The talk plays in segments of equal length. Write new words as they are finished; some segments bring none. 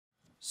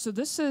So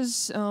this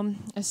is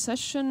a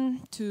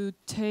session to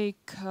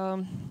take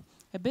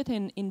a bit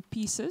in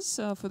pieces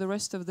for the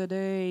rest of the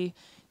day.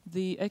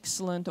 The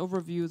excellent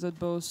overview that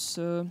both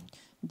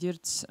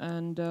Dirts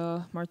and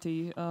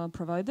Marty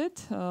provided.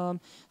 So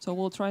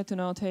we'll try to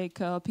now take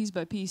piece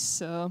by piece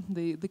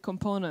the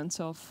components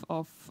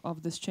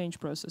of this change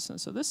process. And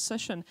so this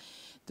session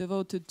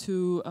devoted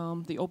to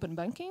the open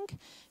banking.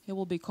 It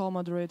will be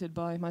co-moderated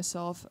by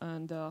myself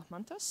and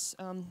Mantas.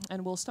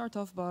 And we'll start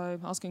off by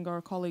asking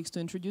our colleagues to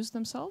introduce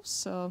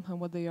themselves and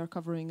what they are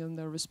covering in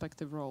their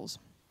respective roles.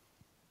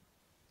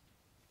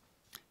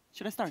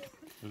 Should I start?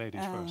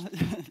 Ladies first.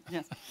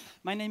 Yes.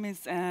 My name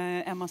is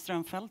Emma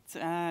Strömfeldt.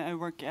 I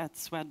work at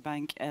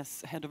Swedbank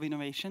as head of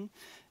innovation.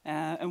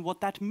 And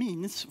what that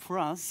means for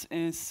us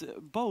is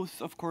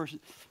both, of course,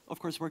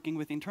 working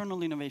with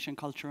internal innovation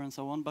culture and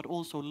so on, but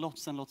also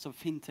lots and lots of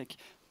fintech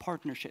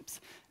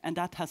partnerships. And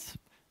that has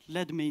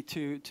led me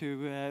to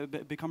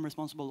become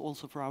responsible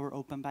also for our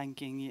open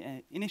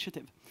banking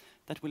initiative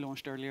that we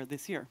launched earlier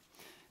this year.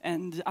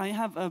 And I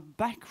have a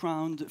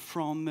background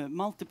from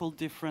multiple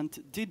different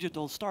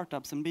digital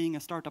startups and being a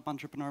startup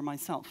entrepreneur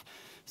myself.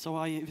 So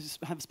I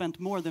have spent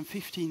more than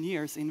 15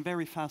 years in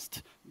very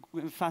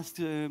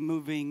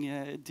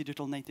fast-moving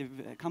digital native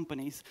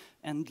companies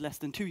and less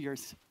than 2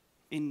 years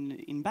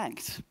in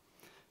banks.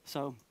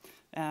 So,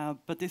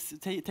 but this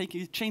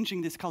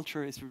changing this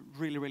culture is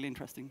really, really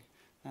interesting.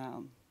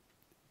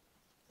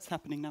 It's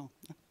happening now.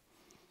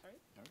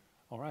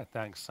 All right,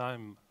 thanks.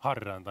 I'm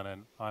Harri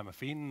Rantanen. I'm a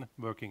Finn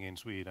working in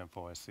Sweden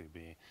for SEB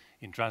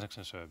in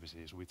transaction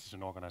services, which is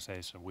an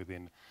organization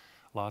within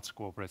large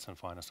corporates and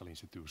financial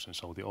institutions,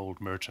 so the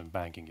old merchant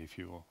banking, if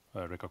you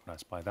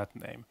recognize by that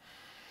name.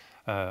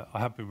 I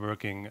have been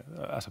working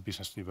as a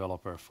business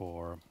developer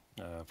for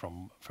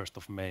from 1st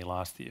of May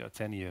last year,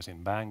 10 years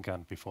in bank,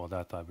 and before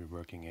that I've been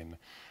working in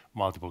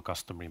multiple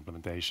customer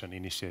implementation,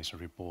 initiation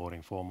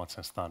reporting, formats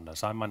and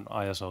standards. I'm an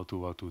ISO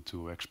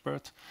 2022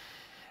 expert.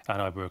 And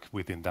I work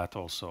within that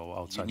also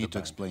outside the bank. You need to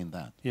explain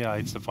that. Yeah,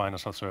 it's the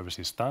financial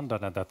services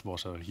standard, and that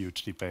was a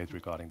huge debate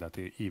regarding that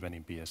even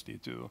in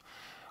PSD2.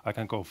 I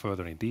can go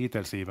further in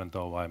details, even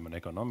though I'm an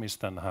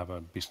economist and have a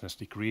business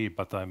degree,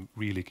 but I'm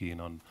really keen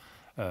on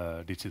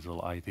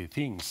digital IT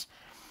things.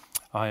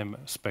 I'm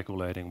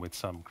speculating with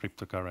some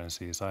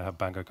cryptocurrencies. I have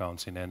bank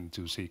accounts in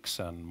N26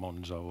 and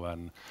Monzo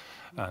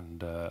and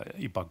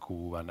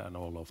Ibaku and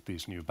all of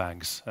these new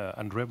banks,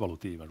 and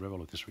Revolut even.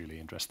 Revolut is really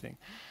interesting.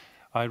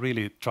 I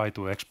really try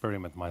to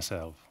experiment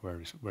myself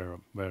where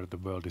the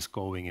world is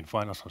going in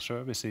financial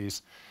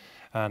services.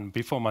 And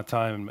before my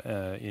time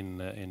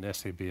in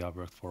SEB, I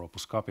worked for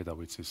Opus Capital,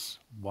 which is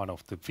one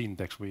of the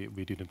fintechs.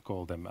 We didn't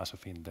call them as a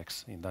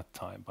fintechs in that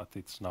time, but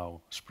it's now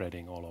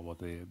spreading all over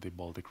the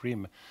Baltic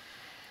Rim.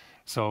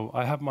 So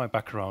I have my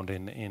background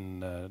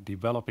in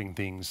developing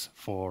things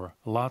for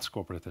large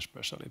corporate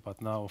especially, but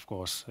now of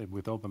course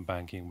with open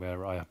banking,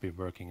 where I have been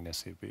working in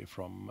SEB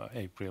from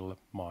April,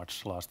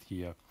 March last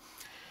year.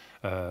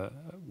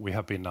 We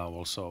have been now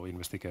also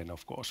investigating,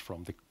 of course,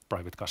 from the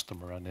private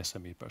customer and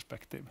SME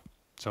perspective.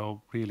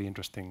 So really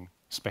interesting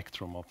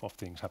spectrum of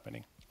things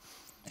happening.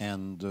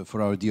 And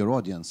for our dear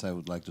audience, I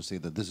would like to say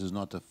that this is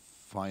not a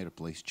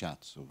fireplace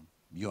chat, so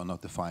you're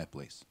not the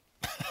fireplace.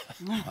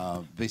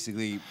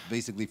 Basically,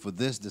 for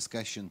this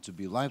discussion to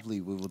be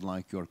lively, we would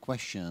like your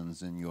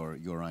questions and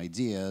your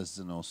ideas,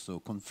 and also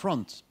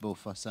confront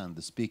both us and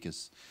the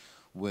speakers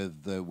with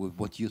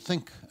what you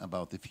think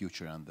about the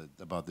future and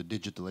about the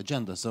digital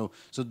agenda. So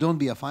don't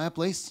be a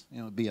fireplace,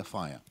 be a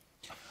fire.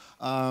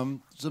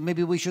 So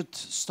maybe we should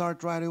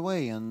start right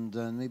away, and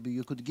maybe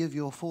you could give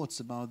your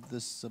thoughts about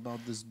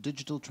this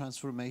digital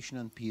transformation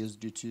and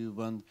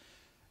PSD2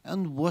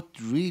 and what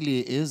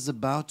really is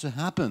about to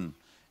happen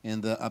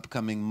in the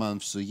upcoming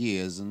months or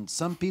years. And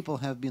some people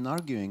have been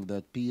arguing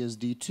that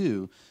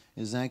PSD2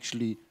 is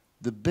actually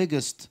the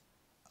biggest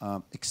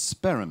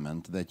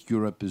experiment that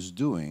Europe is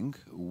doing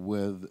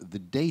with the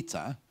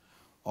data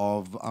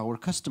of our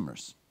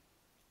customers.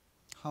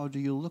 How do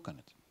you look on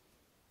it?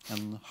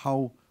 And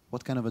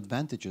what kind of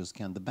advantages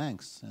can the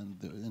banks and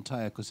the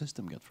entire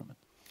ecosystem get from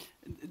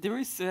it? There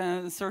is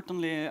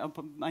certainly,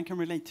 I can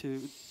relate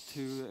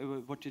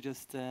to what you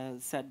just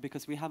said,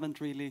 because we haven't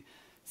really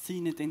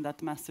seen it in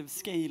that massive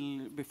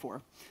scale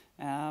before.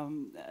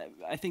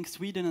 I think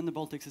Sweden and the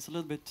Baltics is a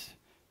little bit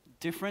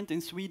different. In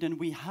Sweden,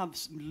 we have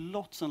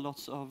lots and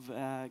lots of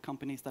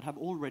companies that have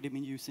already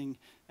been using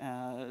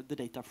the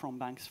data from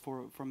banks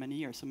for many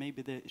years. So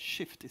maybe the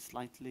shift is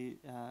slightly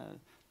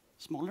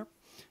smaller.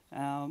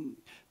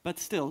 But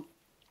still,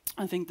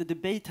 I think the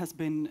debate has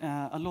been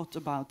a lot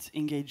about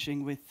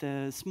engaging with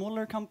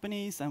smaller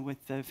companies and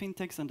with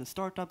fintechs and the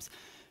startups,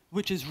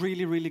 which is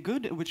really, really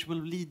good, which will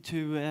lead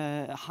to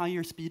a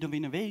higher speed of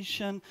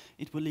innovation.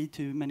 It will lead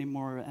to many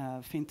more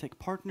fintech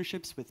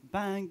partnerships with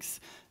banks.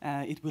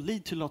 It will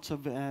lead to lots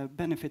of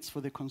benefits for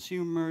the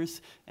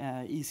consumers,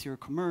 easier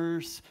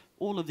commerce,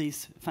 all of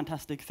these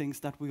fantastic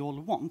things that we all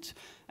want.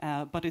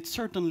 But it's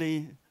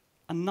certainly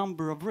a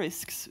number of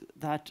risks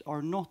that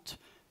are not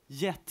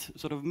yet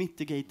sort of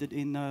mitigated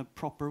in a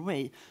proper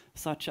way,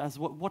 such as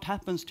what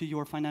happens to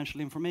your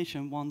financial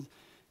information once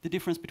the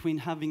difference between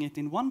having it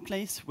in one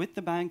place with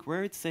the bank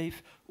where it's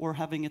safe or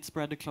having it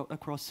spread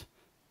across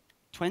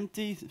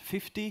 20,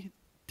 50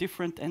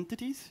 different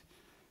entities.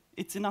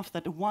 It's enough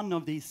that one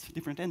of these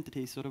different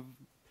entities sort of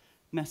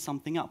mess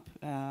something up,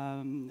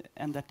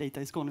 and that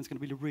data is gone. It's going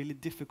to be really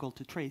difficult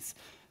to trace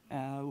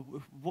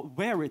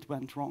where it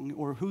went wrong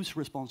or who's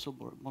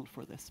responsible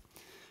for this.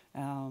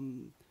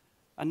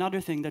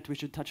 Another thing that we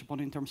should touch upon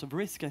in terms of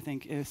risk, I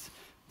think, is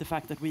the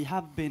fact that we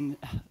have been,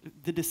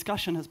 the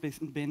discussion has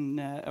been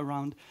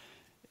around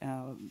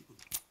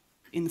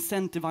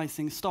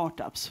incentivizing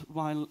startups,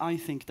 while I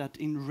think that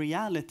in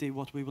reality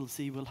what we will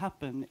see will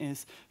happen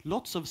is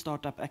lots of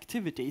startup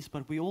activities,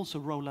 but we also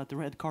roll out the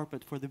red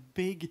carpet for the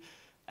big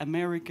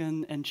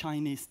American and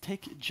Chinese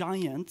tech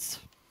giants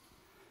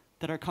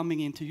that are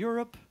coming into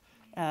Europe,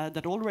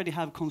 that already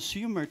have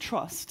consumer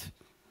trust,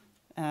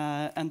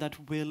 and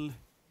that will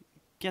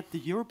get the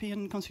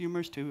European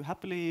consumers to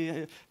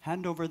happily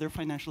hand over their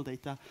financial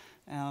data.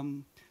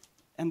 And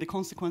the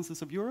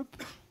consequences of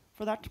Europe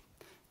for that,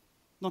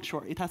 not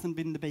sure. It hasn't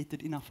been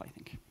debated enough, I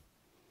think.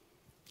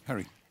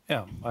 Harry.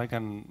 Yeah, I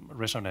can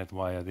resonate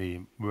via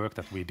the work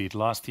that we did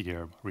last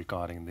year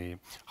regarding the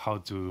how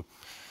to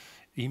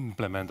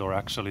implement or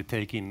actually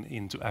take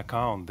into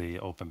account the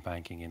open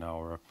banking in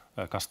our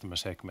customer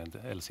segment,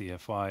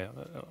 LCFI,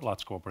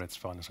 large corporates,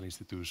 financial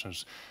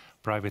institutions,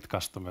 private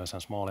customers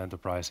and small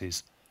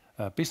enterprises,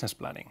 business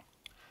planning.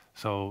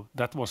 So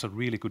that was a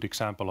really good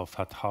example of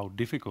how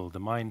difficult the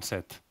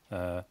mindset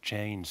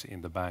change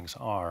in the banks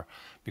are,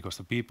 because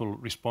the people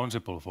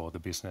responsible for the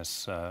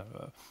business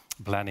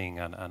planning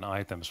and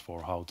items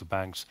for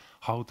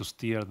how to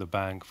steer the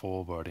bank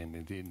forward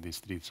in this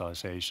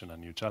digitalization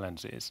and new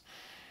challenges,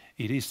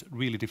 it is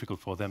really difficult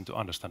for them to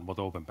understand what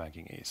open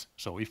banking is.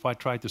 So if I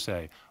try to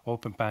say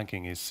open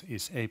banking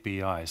is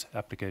APIs,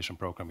 application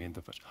programming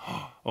interface,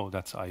 oh,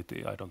 that's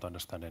IT, I don't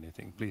understand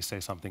anything, please say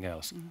something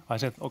else. I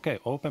said, okay,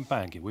 open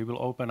banking, we will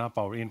open up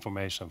our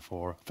information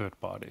for third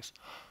parties.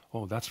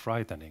 Oh, that's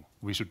frightening.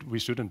 We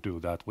shouldn't do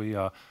that. We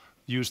are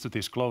used to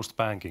this closed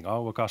banking,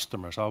 our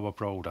customers, our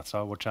products,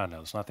 our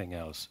channels, nothing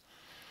else.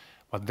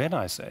 But then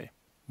I say,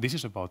 this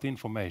is about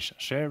information,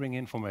 sharing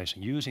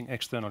information, using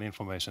external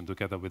information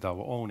together with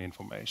our own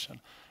information.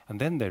 And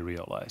then they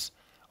realize,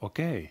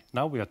 okay,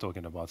 now we are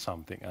talking about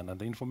something, and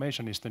the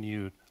information is the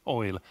new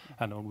oil,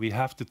 and we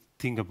have to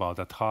think about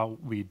that, how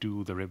we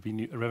do the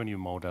revenue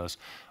models,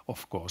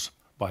 of course,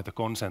 by the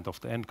consent of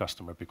the end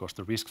customer, because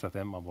the risks that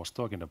Emma was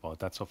talking about,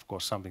 that's of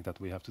course something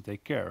that we have to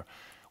take care.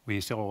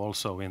 We saw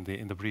also in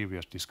the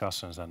previous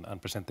discussions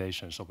and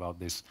presentations about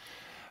this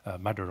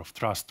matter of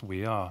trust.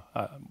 We are,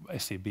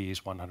 SEB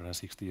is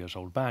 160 years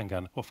old bank,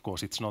 and of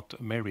course it's not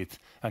merit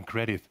and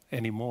credit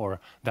anymore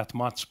that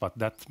much, but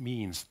that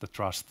means the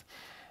trust.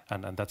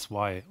 And that's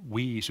why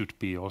we should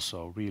be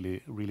also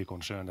really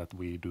concerned that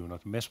we do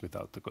not mess with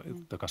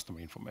the customer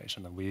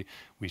information. And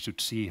we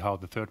should see how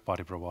the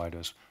third-party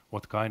providers,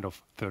 what kind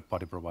of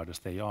third-party providers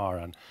they are,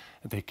 and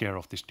take care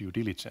of this due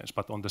diligence.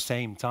 But on the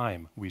same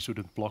time, we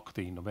shouldn't block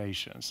the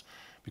innovations,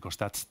 because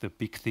that's the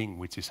big thing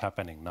which is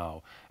happening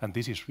now. And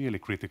this is really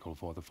critical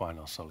for the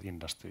financial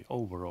industry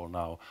overall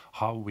now,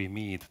 how we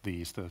meet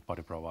these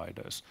third-party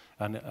providers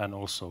and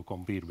also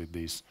compete with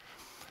these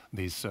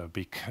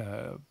big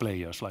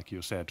players, like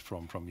you said,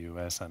 from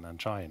US and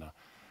China.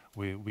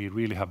 We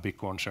really have big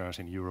concerns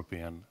in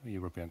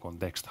European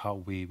context how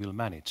we will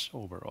manage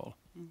overall.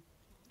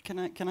 Can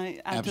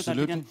I add Absolutely. to that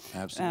again?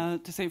 Absolutely.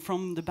 To say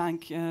from the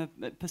bank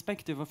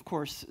perspective, of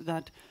course,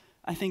 that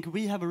I think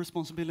we have a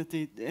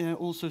responsibility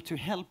also to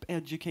help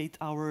educate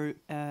our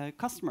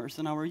customers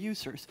and our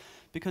users,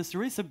 because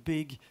there is a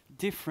big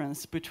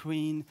difference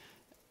between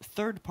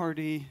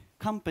third-party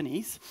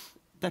companies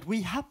that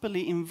we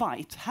happily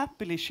invite,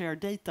 happily share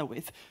data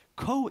with,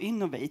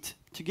 co-innovate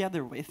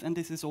together with, and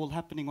this is all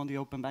happening on the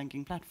open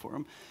banking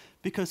platform,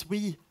 because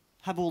we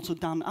have also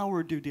done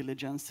our due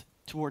diligence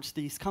towards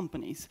these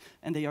companies,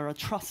 and they are a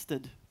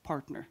trusted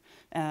partner,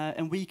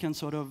 and we can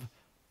sort of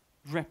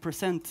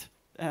represent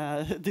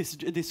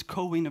this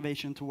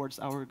co-innovation towards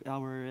our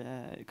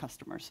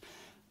customers.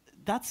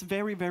 That's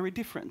very, very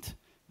different.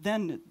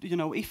 Then,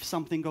 if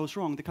something goes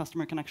wrong, the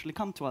customer can actually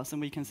come to us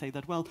and we can say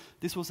that, well,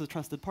 this was a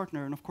trusted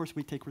partner, and of course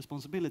we take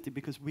responsibility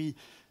because we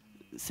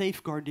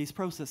safeguard these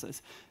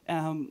processes.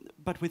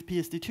 But with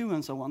PSD2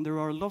 and so on, there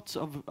are lots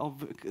of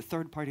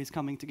third parties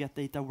coming to get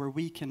data where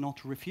we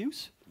cannot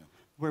refuse,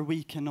 where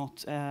we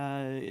cannot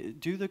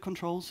do the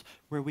controls,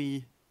 where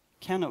we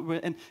cannot,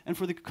 and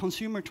for the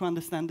consumer to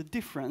understand the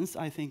difference,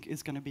 I think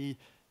is going to be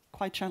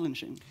quite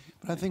challenging.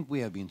 But I think we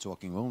have been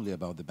talking only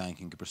about the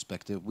banking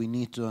perspective. We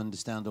need to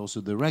understand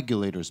also the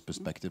regulator's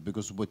perspective,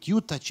 because what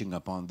you're touching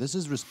upon, this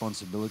is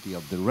responsibility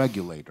of the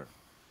regulator.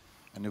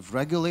 And if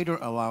regulator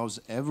allows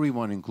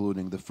everyone,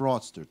 including the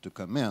fraudster, to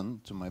come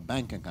in to my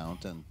bank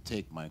account and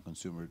take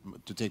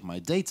my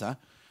data,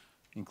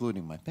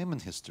 including my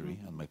payment history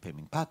and my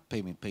payment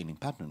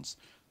patterns,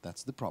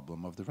 That's the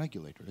problem of the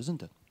regulator,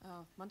 isn't it?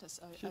 Mantas,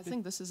 I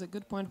think this is a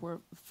good point where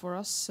for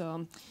us,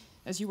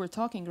 as you were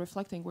talking,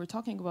 reflecting, we're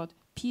talking about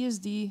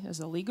PSD as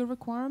a legal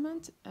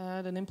requirement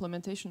and an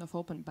implementation of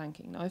open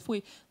banking. Now, if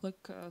we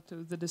look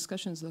to the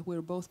discussions that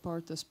we're both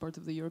as part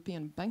of the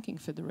European Banking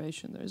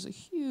Federation, there's a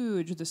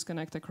huge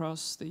disconnect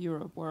across the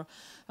Europe where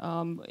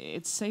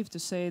it's safe to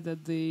say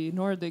that the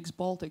Nordics,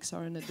 Baltics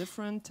are in a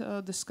different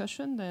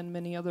discussion than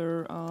many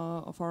other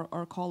of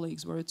our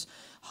colleagues, where it's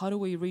how do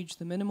we reach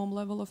the minimum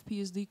level of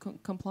PSD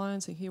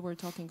compliance, and here we're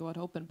talking about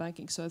open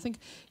banking. So I think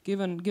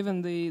given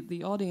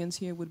the audience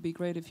here, it would be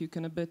great if you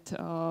can a bit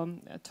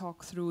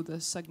talk through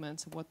the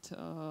segments.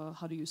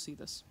 How do you see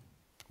this?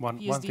 One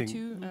thing,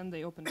 PSD2 and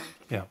the open banking.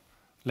 Yeah,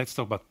 let's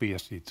talk about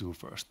PSD2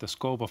 first. The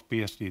scope of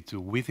PSD2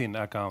 within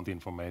account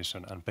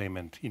information and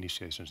payment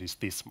initiations is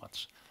this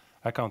much.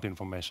 Account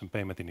information,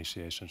 payment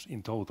initiations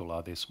in total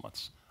are this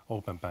much.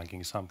 Open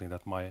banking is something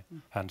that my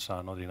hands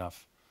are not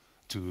enough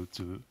to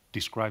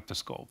describe the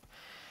scope.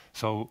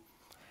 So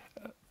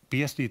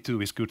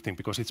PSD2 is a good thing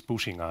because it's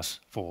pushing us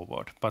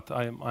forward. But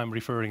I'm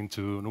referring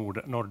to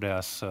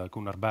Nordea's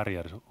Gunnar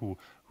Berger, who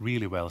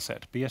really well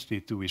said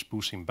PSD2 is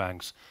pushing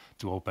banks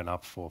to open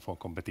up for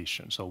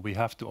competition. So we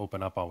have to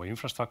open up our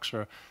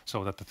infrastructure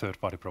so that the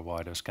third-party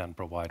providers can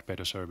provide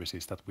better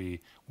services that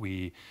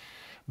we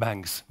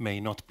banks may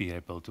not be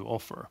able to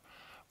offer.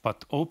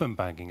 But open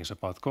banking is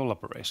about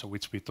collaboration,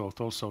 which we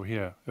talked also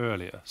here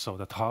earlier, so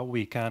that how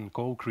we can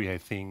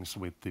co-create things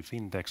with the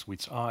fintechs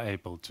which are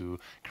able to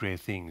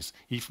create things.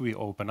 If we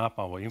open up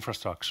our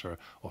infrastructure,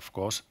 of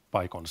course,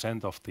 by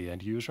consent of the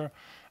end user,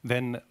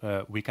 then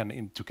we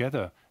can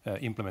together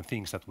implement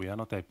things that we are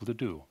not able to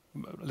do.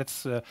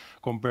 Let's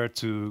compare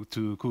to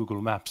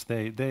Google Maps.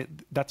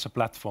 That's a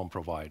platform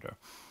provider.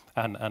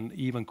 And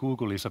even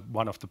Google is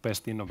one of the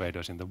best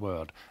innovators in the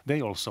world.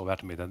 They also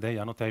admit that they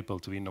are not able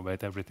to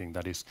innovate everything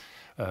that is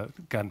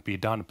can be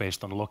done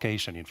based on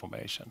location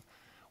information.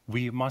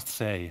 We must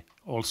say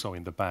also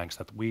in the banks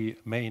that we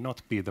may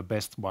not be the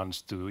best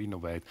ones to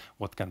innovate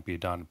what can be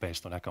done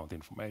based on account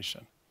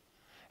information.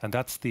 And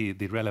that's the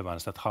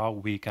relevance, that how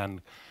we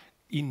can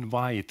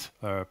invite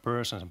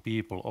persons and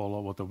people all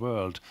over the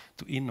world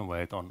to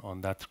innovate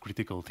on that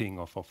critical thing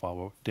of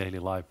our daily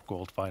life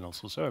called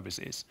financial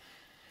services.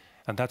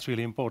 And that's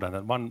really important.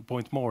 And one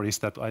point more is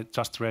that I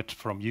just read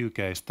from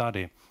UK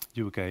study.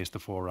 UK is the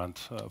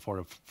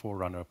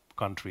forerunner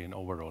country in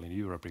overall in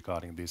Europe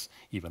regarding this,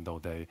 even though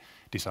they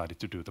decided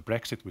to do the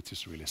Brexit, which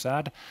is really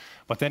sad.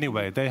 But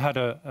anyway, they had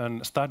a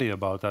study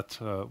about that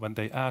when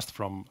they asked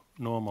from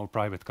normal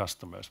private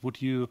customers,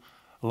 would you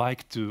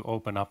like to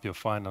open up your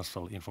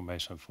financial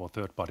information for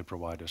third-party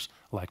providers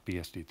like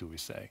PSD2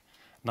 is saying?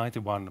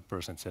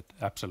 91% said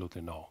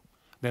absolutely no.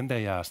 Then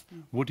they asked,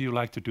 would you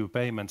like to do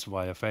payments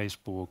via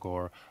Facebook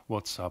or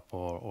WhatsApp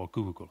or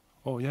Google?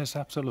 Oh, yes,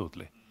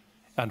 absolutely.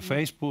 And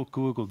Facebook,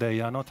 Google,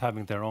 they are not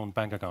having their own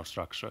bank account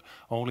structure.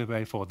 Only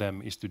way for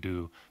them is to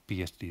do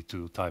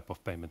PSD2 type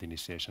of payment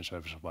initiation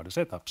service provider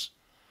setups.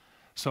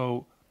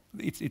 So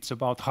it's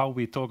about how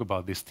we talk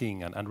about this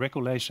thing. And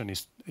regulation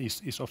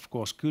is of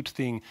course good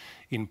thing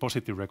in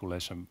positive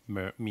regulation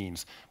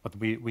means. But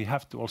we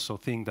have to also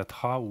think that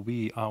how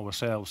we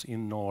ourselves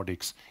in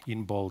Nordics,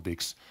 in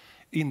Baltics,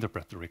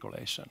 interpret the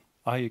regulation.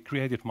 I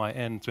created my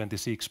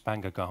N26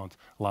 bank account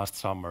last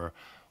summer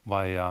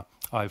via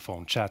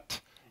iPhone chat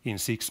in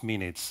 6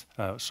 minutes,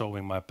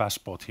 showing my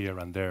passport here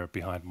and there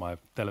behind my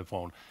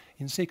telephone.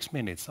 In 6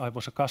 minutes, I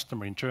was a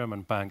customer in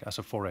German bank as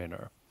a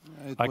foreigner.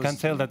 I can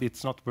tell that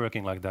it's not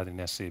working like that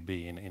in SEB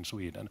in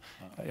Sweden,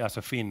 as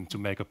a Finn to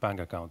make a bank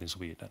account in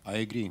Sweden. I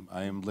agree.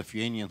 I am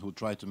Lithuanian who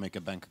tried to make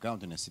a bank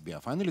account in SEB. I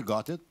finally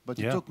got it, but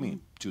it took me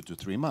 2 to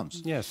 3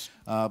 months. Yes.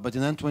 But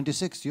in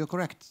N26, you're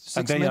correct.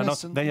 6 and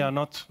minutes. They are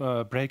not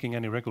breaking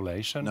any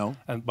regulation. No.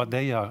 But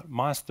they are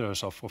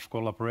masters of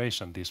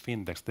collaboration, these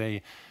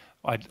fintechs.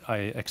 I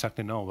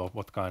exactly know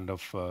what kind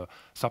of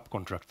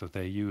subcontractor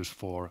they use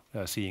for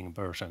seeing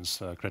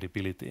persons'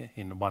 credibility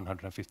in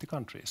 150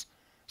 countries.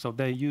 So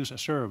they use a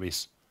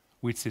service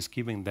which is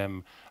giving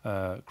them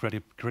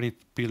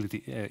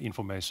credibility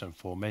information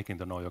for making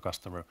the know your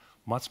customer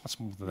much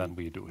smoother than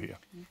we do here.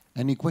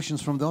 Any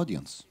questions from the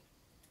audience?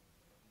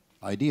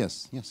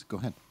 Ideas? Yes, go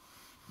ahead.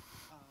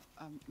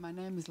 My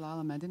name is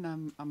Lala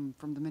Medin. I'm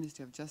from the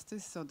Ministry of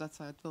Justice, so that's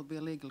why it will be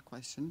a legal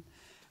question.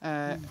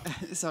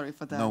 Sorry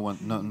for that.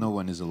 No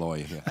one is a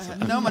lawyer here.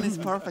 No one is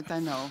perfect, I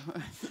know.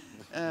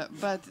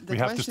 But we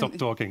have to stop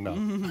talking now.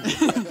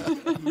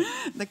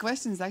 The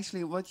question is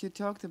actually what you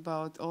talked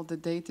about, all the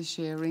data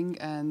sharing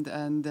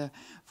and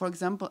for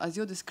example, as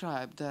you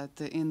described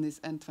that in this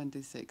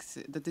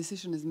N26, the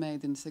decision is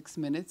made in 6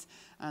 minutes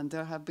and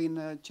there have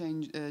been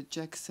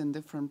checks in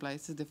different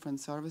places, different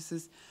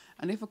services.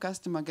 And if a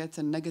customer gets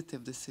a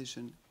negative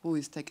decision, who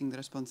is taking the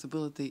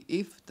responsibility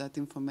if that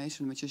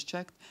information which is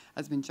checked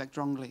has been checked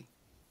wrongly?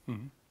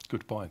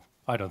 Good point.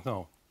 I don't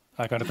know.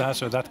 I cannot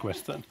answer that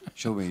question.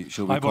 Shall we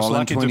I was call in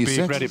lucky to be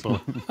 26?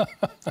 credible.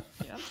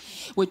 Yeah.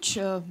 Which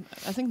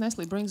I think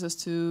nicely brings us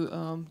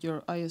to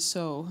your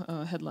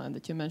ISO headline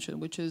that you mentioned,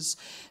 which is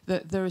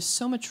that there is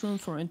so much room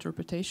for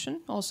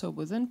interpretation. Also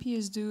within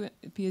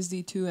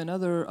PSD2 and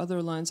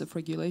other lines of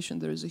regulation,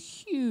 there is a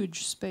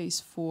huge space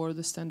for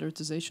the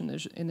standardization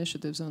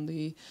initiatives on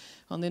the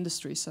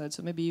industry side.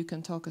 So maybe you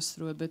can talk us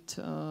through a bit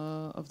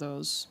of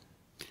those.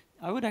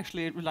 I would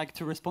actually like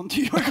to respond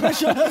to your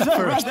question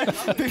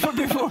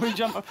before we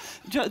jump up.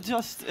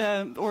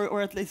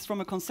 Or at least from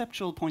a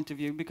conceptual point of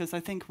view, because I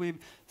think we've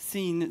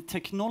seen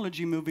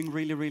technology moving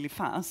really, really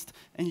fast,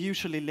 and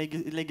usually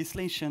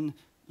legislation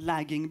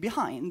lagging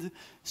behind.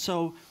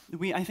 So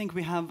I think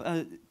we have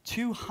a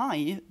too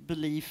high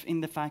belief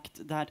in the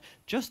fact that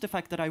just the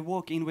fact that I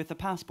walk in with a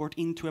passport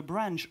into a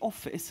branch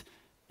office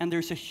and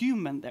there's a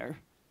human there,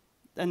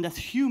 and that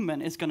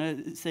human is going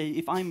to say,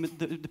 if I'm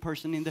the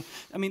person in the...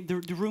 I mean,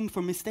 the room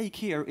for mistake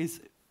here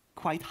is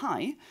quite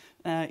high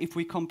if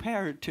we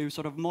compare to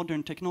sort of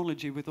modern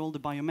technology with all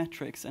the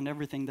biometrics and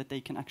everything that they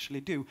can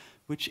actually do,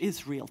 which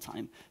is real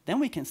time.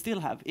 Then we can still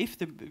have,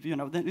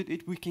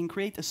 we can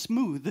create a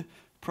smooth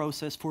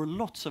process for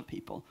lots of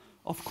people.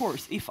 Of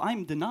course, if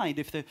I'm denied,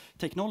 if the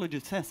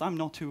technology says I'm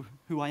not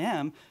who I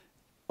am,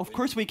 of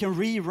course we can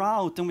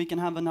reroute and we can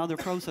have another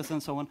process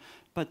and so on.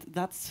 But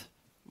that's...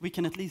 we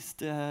can at least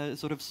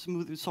sort of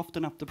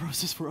soften up the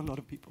process for a lot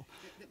of people.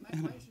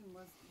 My question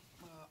was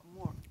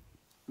more,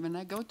 when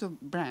I go to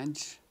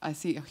branch, I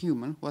see a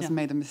human who has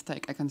made a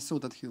mistake, I can sue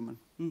that human.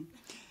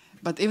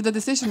 But if the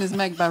decision is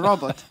made by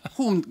robot,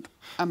 whom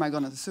am I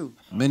going to sue?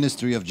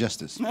 Ministry of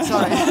Justice.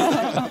 Sorry.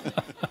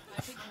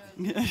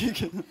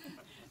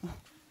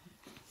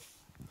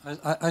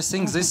 I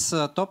think this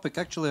topic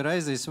actually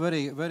raises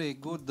very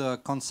good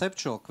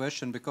conceptual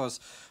question, because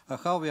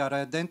how we are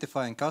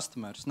identifying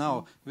customers.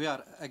 Now we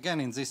are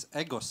again in this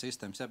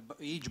ecosystem. So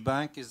each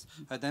bank is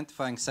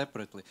identifying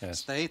separately. Yes.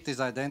 State is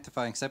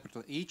identifying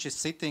separately. Each is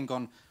sitting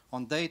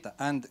on data.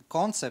 And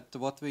concept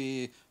what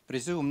we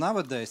presume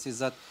nowadays is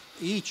that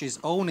each is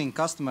owning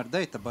customer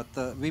data, but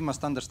we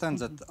must understand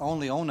that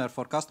only owner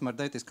for customer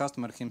data is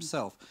customer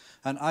himself.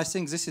 And I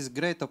think this is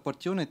great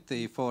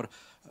opportunity for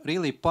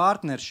really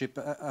partnership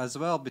as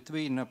well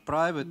between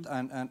private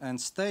and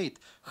state,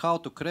 how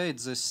to create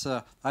this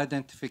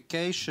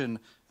identification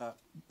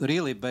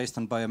really based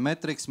on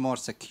biometrics, more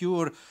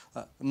secure,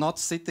 not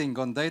sitting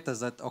on data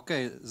that,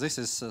 okay, this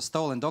is a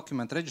stolen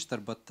document register,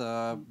 but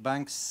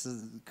banks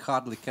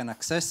hardly can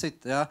access it.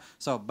 Yeah,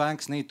 so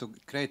banks need to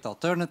create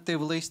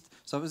alternative list.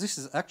 So this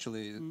is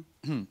actually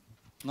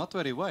not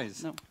very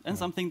wise. No, and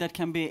something that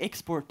can be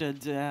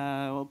exported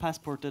or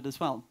passported as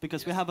well,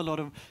 because we have a lot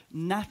of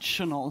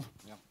national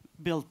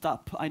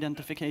built-up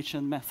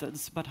identification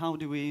methods. But how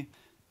do we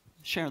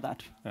share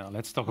that? Yeah,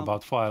 let's talk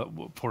about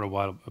for a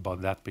while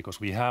about that, because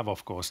we have,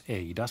 of course,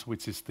 eIDAS,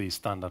 which is the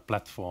standard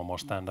platform or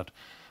standard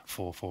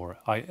for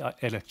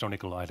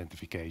electronic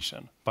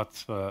identification. But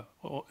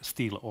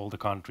still, all the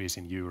countries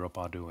in Europe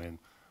are doing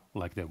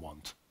like they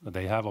want.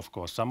 They have, of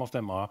course, some of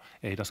them are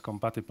eIDAS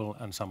compatible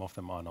and some of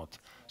them are not.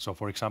 So,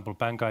 for example,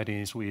 Bank ID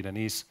in Sweden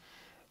is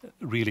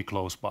really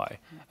close by.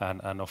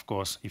 And of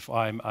course, if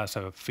I'm as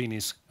a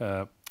Finnish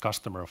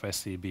customer of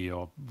SEB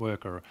or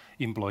worker,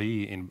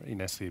 employee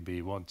in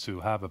SEB want to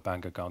have a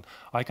bank account,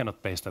 I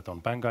cannot base that on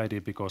Bank ID,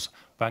 because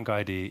Bank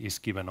ID is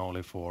given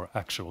only for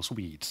actual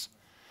Swedes.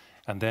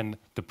 And then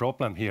the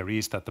problem here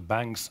is that the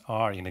banks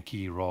are in a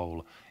key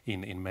role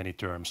in many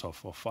terms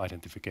of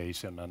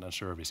identification and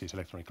services,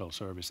 electronic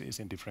services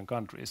in different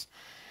countries.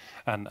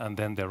 And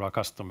then there are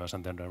customers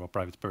and then there are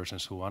private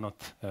persons who are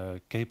not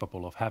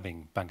capable of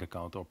having bank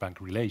account or bank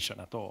relation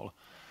at all.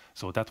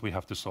 So that we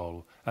have to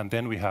solve. And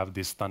then we have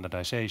this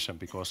standardization,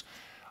 because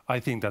I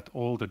think that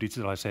all the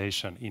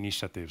digitalization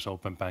initiatives,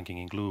 open banking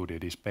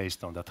included, is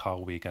based on that how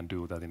we can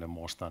do that in a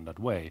more standard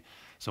way.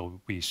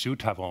 So we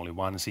should have only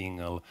one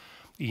single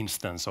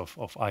instance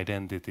of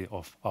identity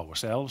of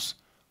ourselves.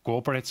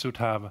 Corporates should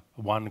have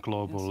one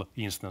global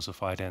instance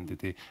of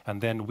identity, and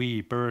then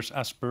we,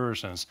 as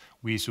persons,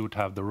 we should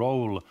have the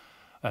role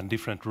and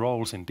different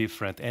roles in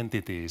different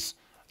entities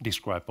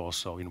described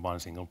also in one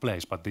single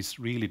place. But it's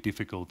really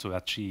difficult to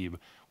achieve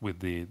with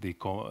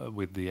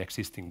the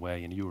existing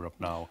way in Europe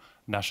now.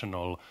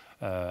 National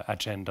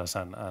agendas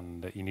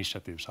and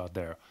initiatives are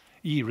there.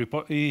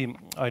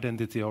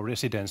 E-identity or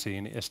residency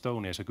in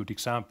Estonia is a good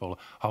example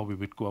how we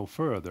would go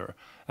further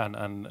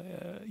and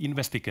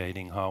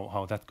investigating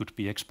how that could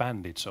be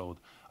expanded. So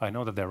I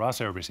know that there are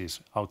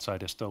services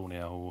outside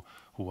Estonia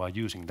who are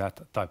using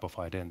that type of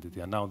identity,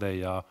 and now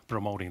they are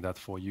promoting that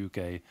for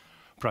UK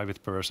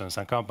private persons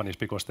and companies,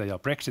 because they are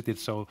Brexited.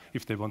 So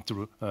if they want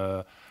to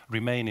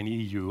remain in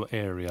EU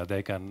area,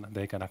 they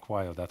can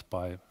acquire that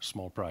by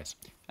small price.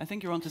 I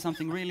think you're onto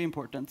something really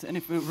important, and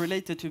if we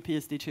relate it to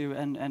PSD2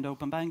 and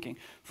open banking,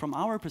 from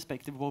our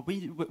perspective,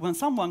 when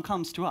someone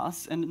comes to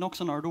us and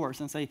knocks on our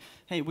doors and say,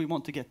 "Hey, we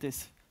want to get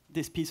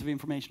this piece of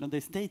information or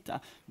this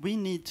data," we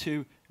need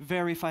to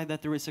verify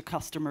that there is a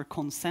customer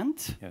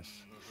consent. Yes.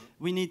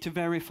 we need to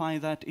verify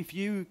that if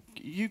you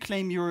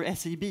claim you're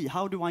SEB,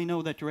 how do I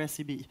know that you're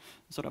SEB?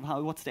 Sort of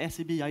what's the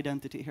SEB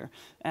identity here?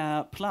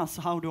 Plus,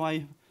 how do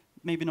I,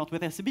 maybe not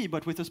with SEB,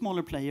 but with a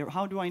smaller player,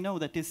 how do I know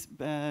that this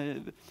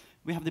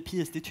we have the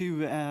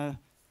PSD2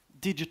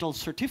 digital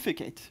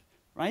certificate?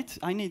 Right?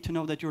 I need to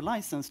know that you're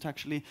licensed to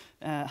actually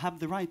have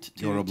the right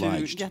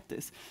to get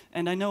this.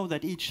 And I know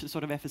that each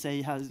sort of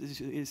FSA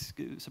is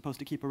supposed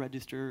to keep a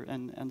register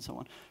and so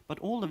on. But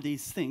all of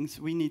these things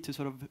we need to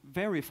sort of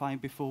verify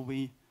before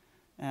we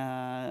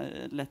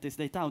let this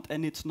data out.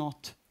 And it's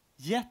not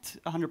yet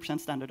 100%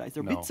 standardized.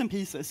 There are bits and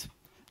pieces.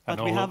 But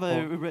we have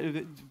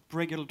a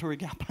regulatory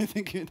gap, I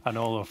think. And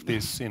all of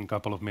this in a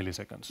couple of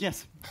milliseconds.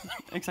 Yes,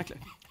 exactly.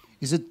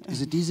 Is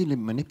it easily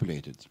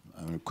manipulated?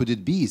 Could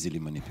it be easily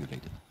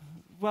manipulated?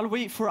 Well,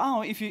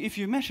 if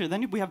you measure,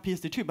 then we have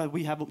PSD2, but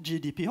we have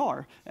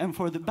GDPR, and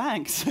for the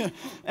banks,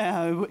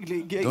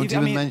 don't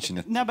even mention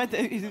it. No, but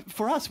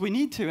for us, we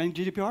need to, and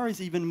GDPR is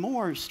even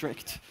more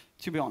strict,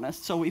 to be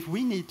honest. So if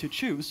we need to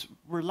choose,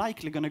 we're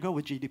likely going to go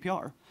with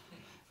GDPR.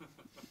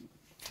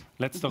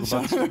 Let's talk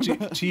about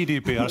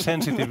GDPR,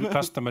 sensitive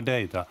customer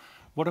data.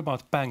 What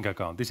about bank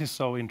account? This is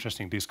so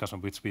interesting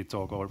discussion which we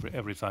talk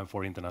every time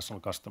for international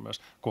customers,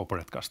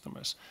 corporate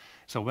customers.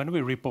 So when we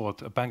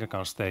report a bank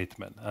account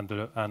statement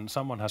and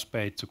someone has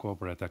paid to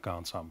corporate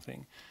account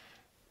something,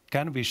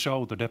 can we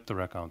show the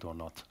debtor account or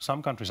not?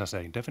 Some countries are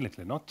saying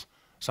definitely not.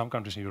 Some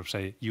countries in Europe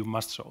say you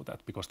must show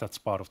that because that's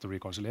part of the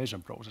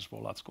reconciliation process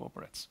for large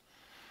corporates.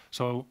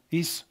 So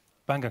is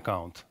bank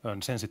account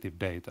sensitive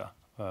data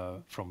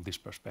from this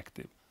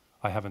perspective?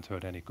 I haven't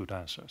heard any good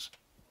answers.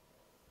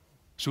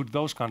 Should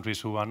those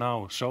countries who are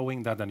now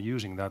showing that and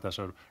using that as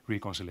a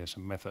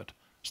reconciliation method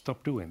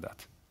stop doing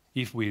that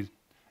if we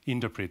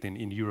interpret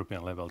in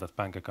European level that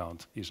bank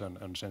account is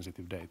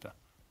sensitive data?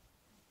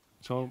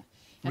 So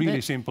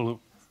really simple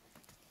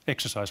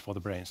exercise for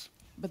the brains.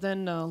 But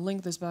then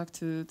link this back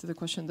to the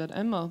question that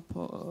Emma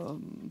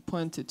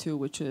pointed to,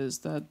 which is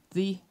that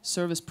the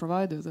service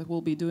provider that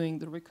will be doing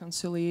the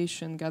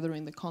reconciliation,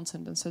 gathering the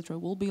consent, etc.,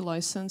 will be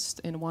licensed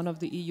in one of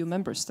the EU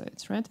member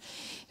states, right?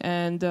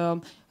 And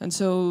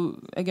so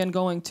again,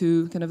 going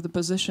to kind of the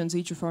positions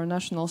each of our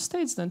national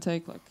states then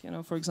take, like, you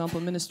know, for example,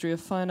 Ministry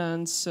of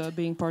Finance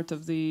being part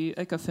of the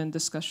ECOFIN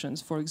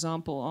discussions, for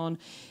example, on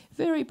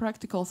very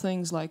practical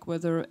things like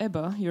whether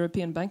EBA,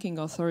 European Banking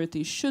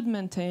Authority, should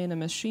maintain a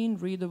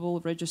machine-readable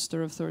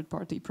register of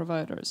third-party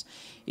providers.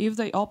 If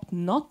they opt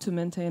not to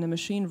maintain a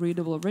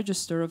machine-readable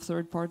register of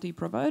third-party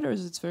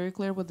providers, it's very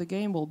clear what the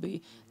game will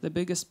be. The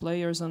biggest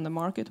players on the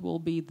market will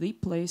be the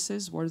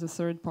places where the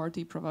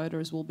third-party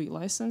providers will be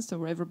licensed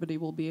and where everybody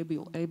will be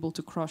able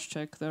to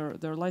cross-check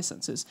their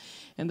licenses.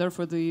 And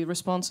therefore, the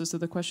responses to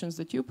the questions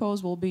that you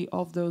pose will be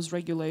of those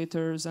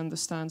regulators and the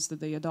stance that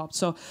they adopt.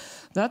 So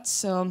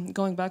that's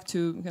going back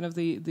to kind of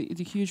the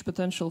huge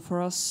potential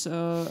for us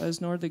as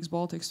Nordics,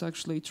 Baltics to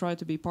actually try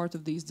to be part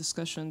of these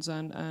discussions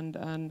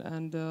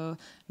and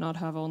not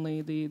have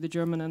only the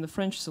German and the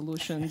French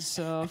solutions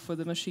for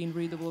the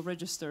machine-readable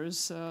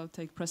registers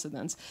take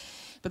precedence.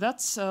 But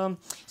that's so.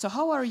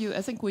 How are you?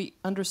 I think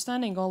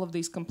understanding all of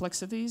these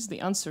complexities, the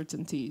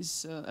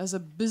uncertainties, as a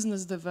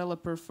business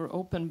developer for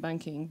open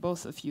banking,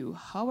 both of you,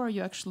 how are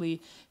you actually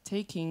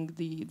taking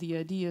the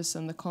ideas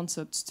and the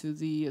concepts to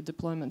the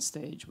deployment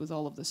stage with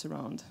all of this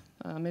around?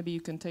 Maybe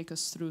you can take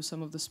us through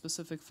some of the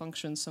specific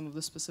functions, some of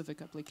the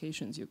specific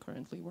applications you're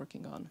currently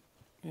working on.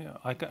 Yeah,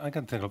 I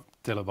can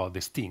tell about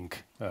this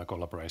TINK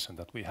collaboration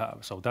that we have.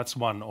 So that's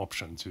one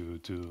option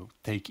to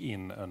take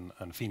in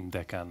and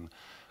fintech and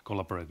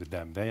collaborate with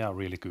them. They are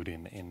really good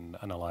in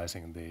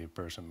analyzing the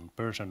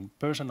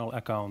personal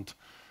account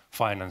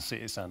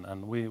finances,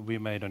 and we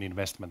made an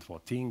investment for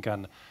TINK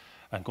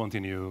and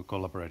continue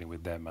collaborating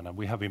with them, and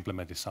we have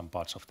implemented some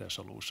parts of their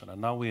solution.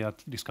 And now we are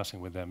discussing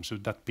with them,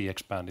 should that be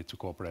expanded to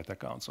corporate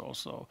accounts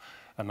also,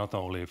 and not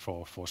only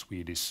for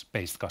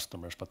Swedish-based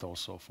customers, but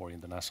also for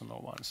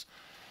international ones.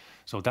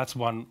 So that's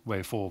one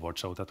way forward,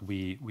 so that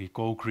we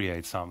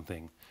co-create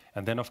something.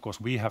 And then, of course,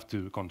 we have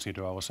to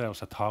consider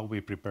ourselves at how we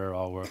prepare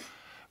our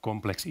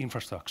complex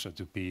infrastructure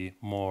to be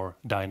more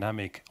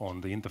dynamic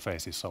on the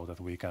interfaces so that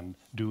we can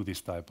do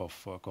this type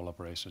of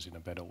collaborations in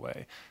a better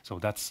way. So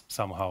that's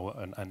somehow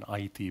an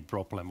IT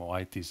problem or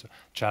IT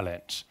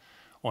challenge.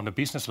 On the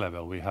business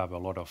level, we have a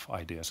lot of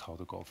ideas how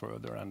to go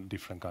further and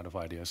different kind of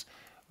ideas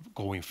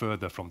going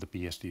further from the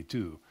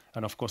PSD2.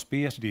 And of course,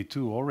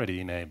 PSD2 already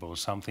enables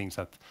some things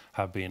that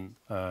have been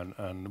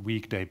a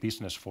weekday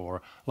business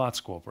for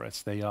large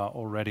corporates. They are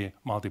already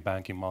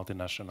multi-banking,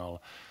 multinational,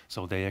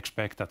 so they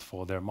expect that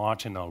for their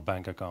marginal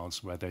bank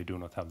accounts where they do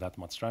not have that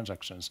much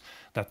transactions,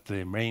 that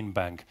the main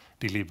bank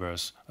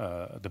delivers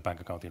the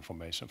bank account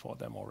information for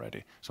them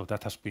already. So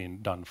that has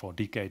been done for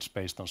decades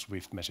based on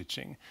Swift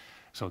messaging.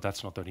 So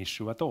that's not an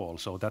issue at all.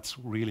 So that's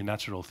really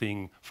natural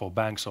thing for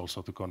banks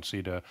also to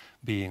consider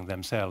being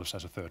themselves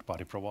as a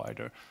third-party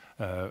provider,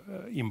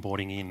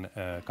 importing in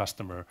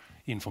customer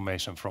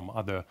information from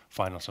other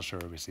financial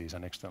services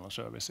and external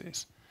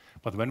services.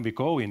 But when we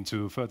go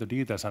into further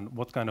details and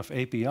what kind of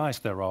APIs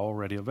there are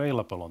already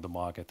available on the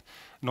market,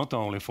 not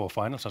only for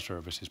financial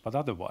services but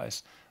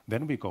otherwise,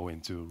 then we go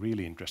into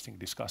really interesting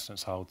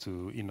discussions how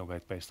to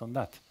innovate based on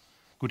that.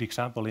 Good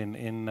example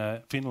in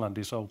Finland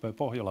is OP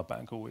Pohjola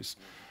Bank, who is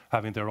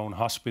having their own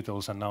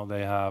hospitals, and now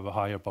they have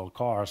hireable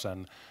cars,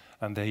 and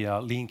they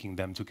are linking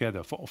them together.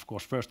 Of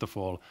course, first of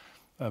all,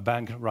 a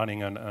bank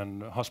running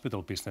an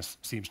hospital business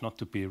seems not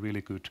to be a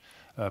really good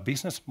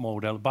business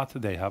model, but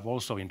they have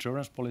also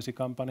insurance policy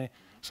company.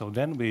 So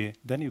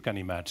then you can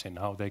imagine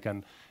how they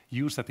can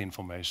use that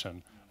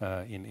information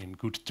in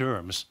good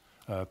terms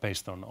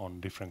based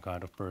on different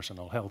kind of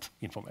personal health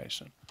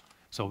information.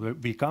 So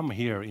we come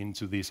here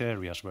into these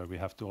areas where we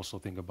have to also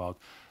think about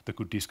the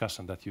good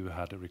discussion that you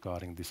had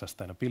regarding the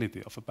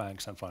sustainability of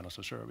banks and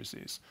financial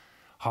services.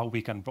 How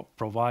we can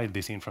provide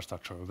this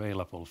infrastructure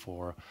available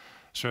for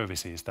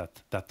services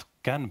that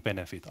can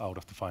benefit out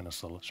of the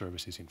financial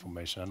services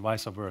information, and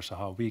vice versa,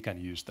 how we can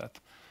use that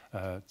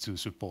to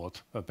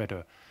support a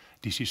better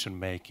decision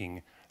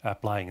making,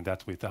 applying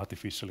that with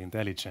artificial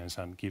intelligence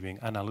and giving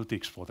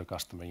analytics for the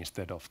customer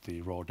instead of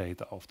the raw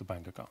data of the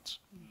bank accounts.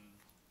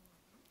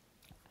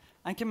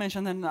 I can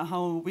mention then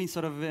how we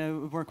sort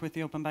of work with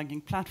the open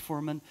banking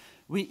platform, and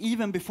we,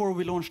 even before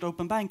we launched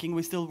open banking,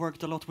 we still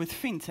worked a lot with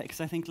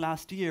fintechs. I think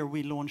last year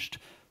we launched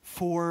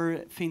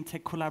 4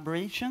 fintech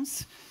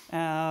collaborations,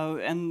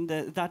 and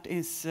that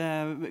is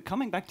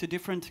coming back to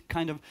different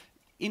kind of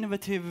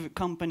innovative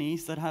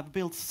companies that have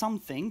built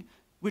something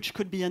which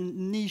could be a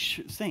niche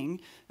thing,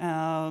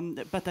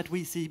 but that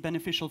we see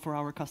beneficial for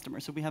our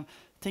customers. So we have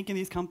taken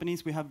these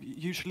companies, we have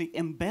usually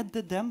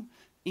embedded them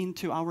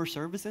into our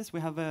services. We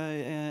have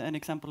an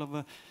example of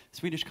a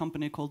Swedish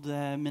company called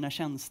Mina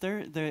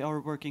Tjänster. They are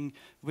working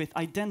with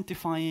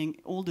identifying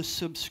all the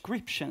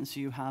subscriptions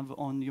you have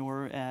on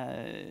your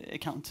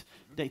account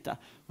data,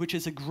 which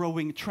is a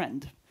growing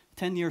trend.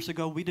 10 years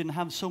ago, we didn't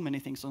have so many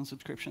things on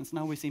subscriptions.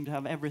 Now we seem to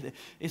have everything.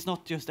 It's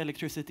not just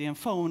electricity and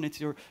phone, it's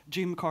your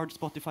gym card,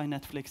 Spotify,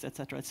 Netflix,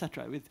 etc.,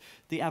 etc. With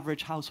the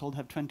average household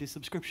have 20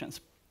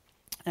 subscriptions.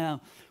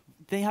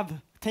 They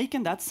have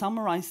taken that,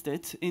 summarized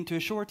it into a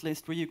short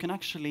list where you can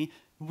actually,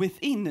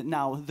 within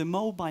now the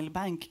mobile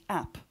bank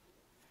app,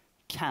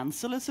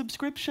 cancel a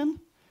subscription,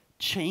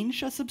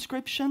 change a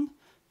subscription.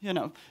 You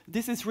know,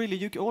 this is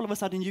really, all of a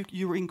sudden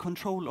you're in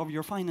control of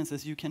your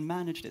finances, you can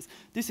manage this.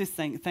 This is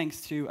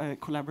thanks to a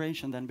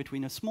collaboration then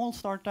between a small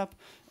startup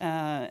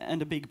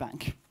and a big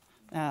bank.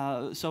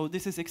 So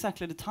this is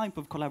exactly the type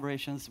of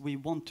collaborations we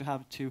want to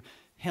have to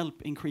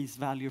help increase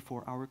value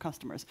for our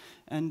customers.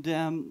 And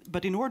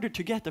but in order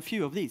to get a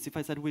few of these, if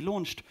I said we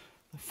launched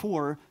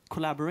 4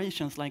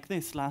 collaborations like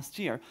this last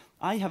year,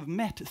 I have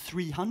met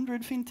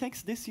 300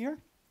 fintechs this year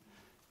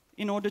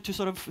in order to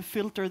sort of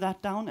filter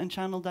that down and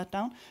channel that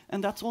down.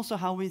 And that's also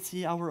how we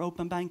see our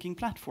open banking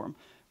platform.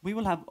 We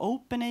will have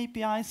open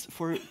APIs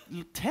for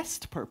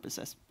test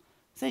purposes.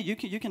 Say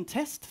you can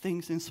test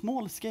things in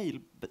small scale,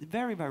 but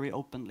very, very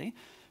openly,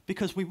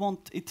 because we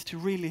want it to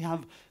really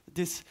have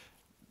this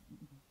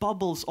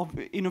bubbles of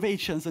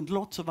innovations and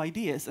lots of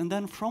ideas. And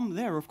then from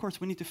there, of course,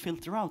 we need to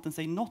filter out and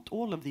say not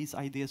all of these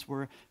ideas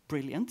were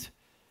brilliant,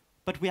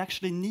 but we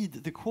actually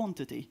need the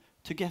quantity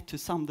to get to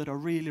some that are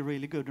really,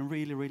 really good and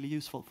really, really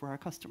useful for our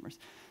customers.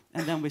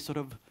 And then we sort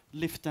of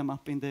lift them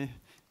up in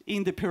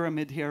the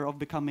pyramid here of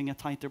becoming a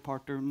tighter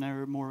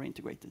partner, more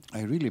integrated.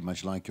 I really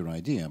much like your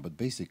idea, but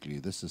basically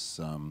this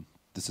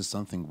is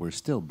something where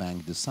still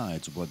bank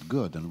decides what's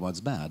good and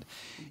what's bad.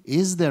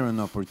 Is there an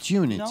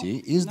opportunity?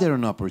 No, is there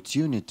an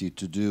opportunity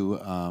to do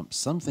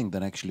something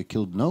that actually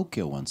killed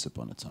Nokia once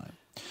upon a time?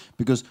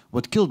 Because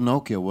what killed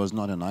Nokia was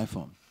not an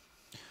iPhone.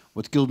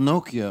 What killed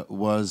Nokia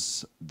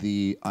was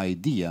the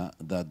idea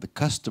that the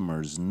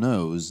customers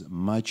knows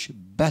much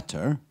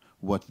better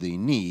what they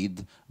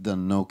need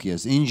than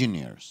Nokia's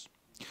engineers.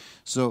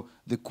 So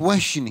the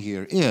question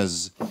here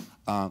is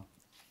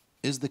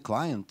the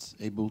client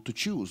able to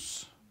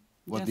choose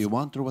what they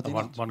want or what they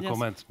need? One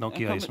comment,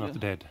 Nokia is not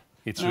dead.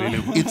 It's No.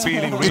 really It's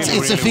feeling really, it's a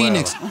really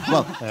phoenix.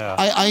 Well,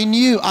 I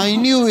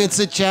knew it's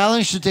a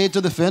challenge to take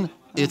to the Finn.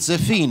 It's a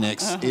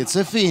phoenix. It's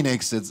a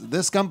phoenix.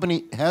 This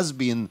company has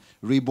been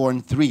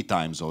reborn 3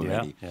 times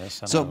already. Yeah,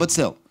 yes, So, but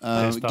still,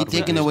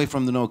 taking away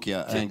from the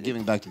Nokia and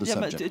giving back to the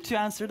subject. But to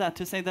answer that,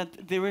 to say that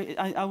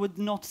I would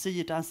not see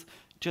it as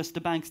just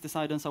the banks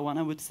decide and so on.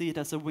 I would see it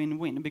as a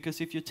win-win,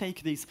 because if you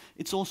take these,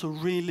 it's also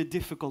really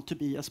difficult to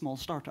be a small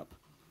startup.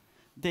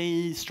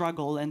 They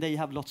struggle and they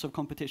have lots of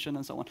competition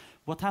and so on.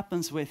 What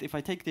happens with, if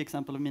I take the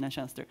example of Mina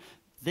Tjänster,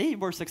 they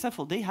were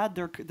successful. They had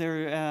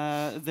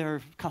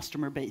their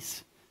customer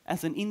base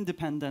as an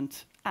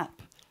independent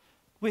app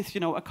with,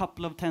 a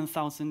couple of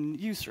 10,000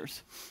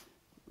 users.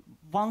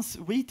 Once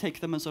we take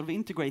them and sort of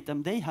integrate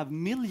them, they have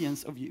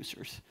millions of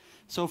users.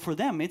 So for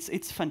them,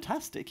 it's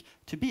fantastic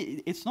to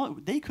be. It's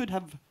not. They could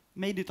have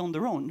made it on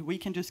their own. We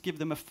can just give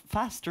them a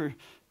faster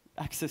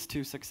access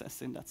to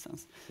success in that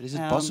sense. But is it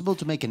possible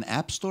to make an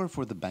app store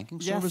for the banking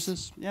Yes,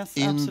 services? yes,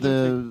 in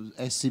absolutely.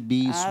 the SEB,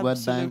 Swedbank,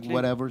 Absolutely.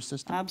 whatever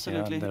system?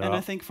 Absolutely, Yeah, and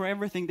I think for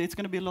everything, it's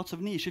going to be lots of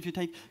niche. If you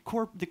take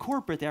the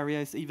corporate area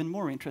is even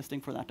more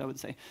interesting for that, I would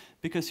say,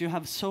 because you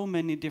have so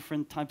many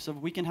different types of.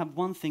 We can have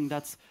one thing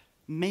that's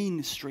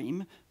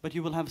mainstream, but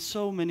you will have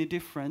so many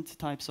different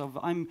types of.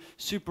 I'm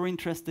super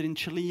interested in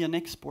Chilean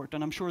export,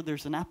 and I'm sure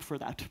there's an app for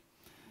that.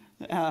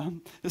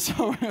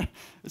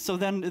 So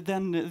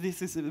then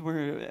this is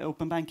where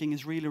open banking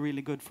is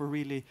really good for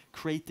really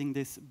creating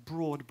this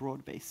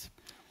broad base.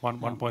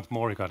 One point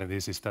more regarding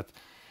this is that,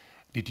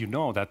 did you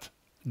know that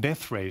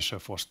death ratio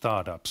for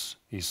startups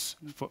is,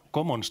 for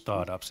common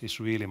startups, is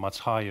really much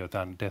higher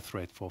than death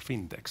rate for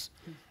fintechs?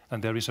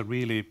 And there is a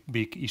really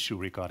big issue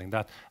regarding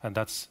that, and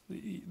that's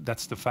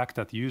the fact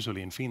that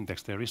usually in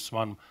fintechs there is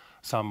one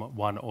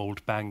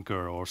old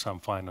banker or some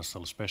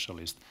financial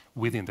specialist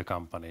within the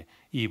company,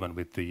 even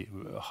with the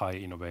high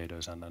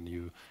innovators and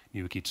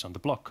new kids on the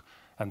block.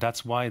 And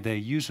that's why they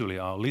usually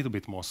are a little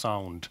bit more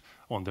sound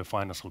on their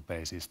financial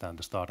basis than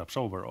the startups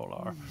overall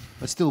are.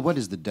 But still, what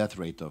is the death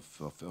rate of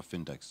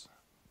fintechs?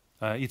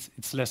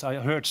 It's less. I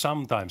heard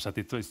sometimes that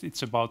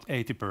it's about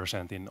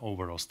 80% in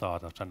overall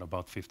startups and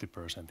about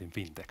 50% in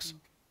fintechs.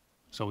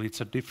 So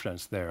it's a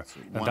difference there,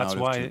 and that's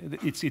why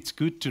it's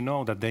good to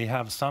know that they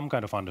have some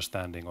kind of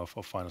understanding of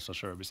financial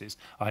services.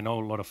 I know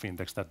a lot of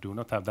fintechs that do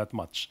not have that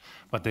much,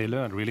 but they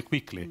learn really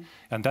quickly,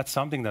 and that's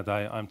something that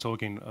I'm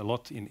talking a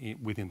lot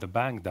within the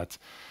bank, that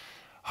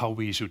how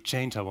we should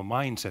change our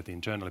mindset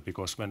internally,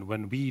 because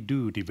when we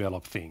do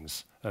develop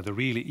things, the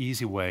really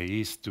easy way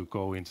is to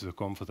go into the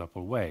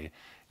comfortable way,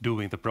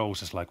 doing the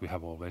process like we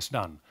have always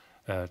done,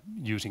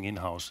 using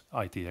in-house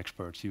IT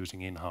experts,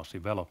 using in-house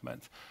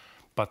development.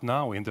 But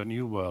now in the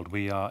new world,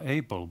 we are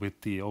able,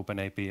 with the open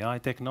API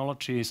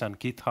technologies and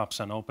GitHubs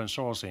and open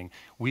sourcing,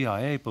 we are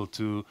able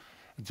to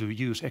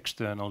use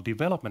external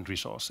development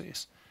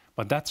resources.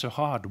 But that's a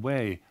hard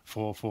way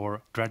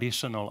for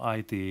traditional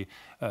IT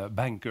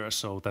bankers,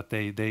 so that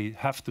they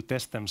have to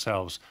test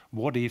themselves.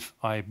 What if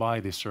I buy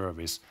this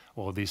service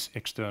or this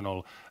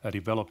external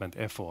development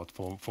effort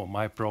for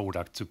my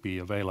product to be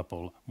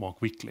available more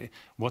quickly?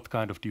 What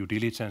kind of due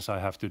diligence I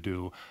have to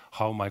do?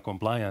 How my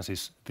compliance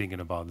is thinking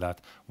about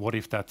that? What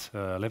if that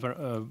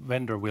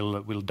vendor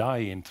will die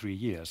in 3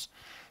 years?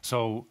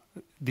 So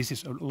this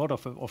is a lot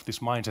of this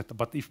mindset.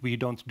 But if we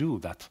don't do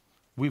that,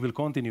 we will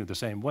continue the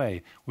same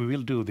way. We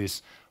will do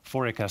this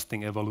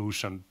forecasting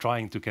evolution,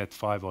 trying to get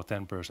 5 or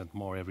 10%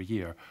 more every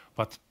year,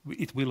 but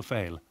it will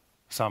fail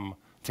some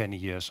 10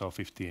 years or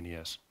 15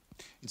 years.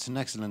 It's an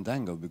excellent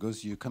angle,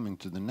 because you're coming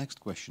to the next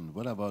question.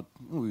 What about,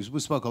 we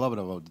spoke a lot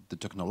about the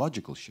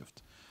technological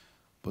shift,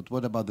 but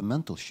what about the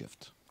mental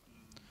shift?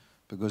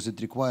 Because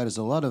it requires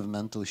a lot of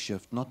mental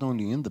shift, not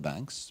only in the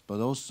banks, but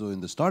also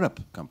in the startup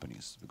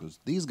companies, because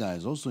these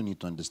guys also need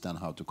to understand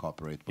how to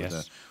cooperate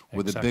with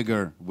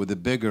the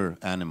bigger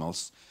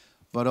animals,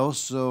 but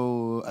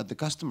also at the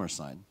customer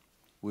side.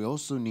 We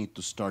also need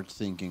to start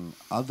thinking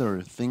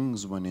other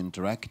things when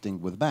interacting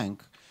with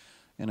bank,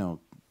 you know,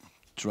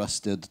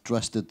 trusted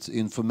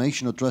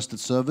information or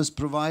trusted service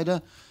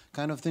provider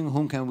kind of thing.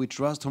 Whom can we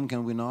trust? Whom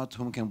can we not?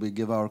 Whom can we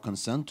give our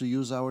consent to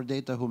use our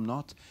data? Whom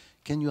not?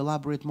 Can you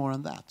elaborate more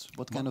on that?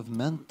 What kind of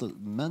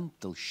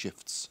mental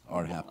shifts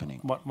are happening?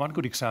 One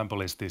good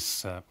example is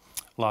this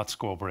large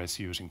corporates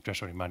using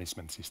treasury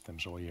management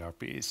systems or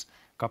ERPs.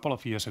 A couple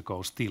of years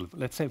ago, still,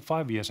 let's say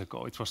 5 years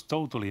ago, it was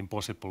totally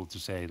impossible to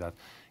say that,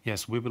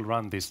 yes, we will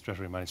run this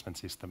treasury management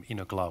system in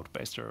a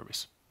cloud-based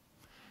service.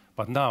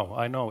 But now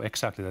I know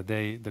exactly that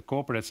the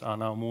corporates are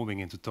now moving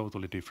into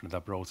totally different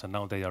approach, and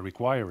now they are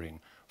requiring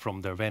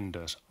from their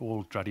vendors,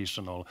 all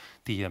traditional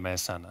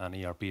TMS and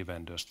ERP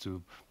vendors,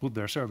 to put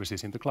their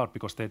services in the cloud,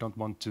 because they don't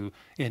want to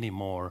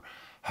anymore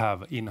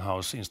have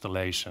in-house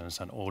installations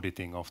and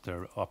auditing of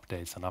their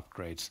updates and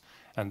upgrades.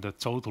 And the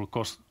total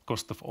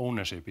cost of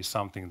ownership is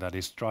something that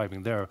is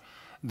driving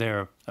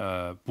their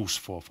push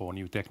for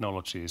new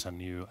technologies and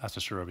new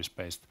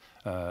as-a-service-based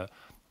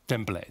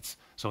templates.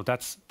 So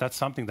that's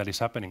something that is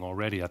happening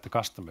already at the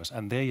customers,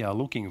 and they are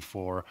looking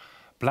for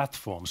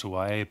platforms who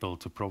are able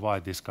to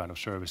provide this kind of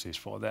services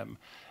for them.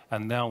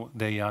 And now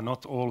they are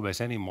not always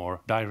anymore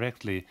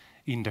directly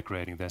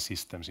integrating their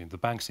systems into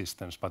bank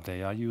systems, but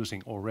they are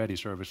using already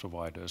service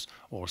providers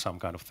or some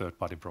kind of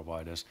third-party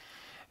providers,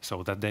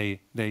 so that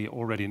they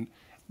already,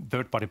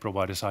 third-party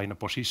providers are in a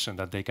position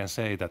that they can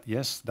say that,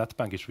 yes, that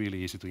bank is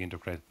really easy to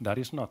integrate. That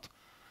is not.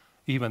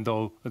 Even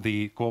though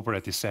the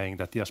corporate is saying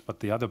that, yes, but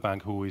the other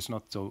bank who is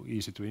not so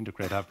easy to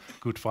integrate have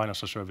good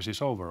financial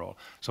services overall.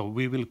 So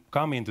we will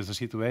come into the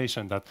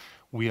situation that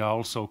we are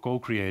also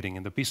co-creating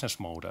in the business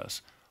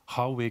models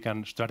how we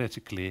can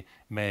strategically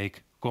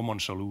make common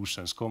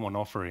solutions, common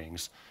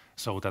offerings,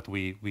 so that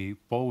we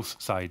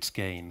both sides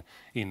gain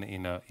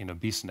in a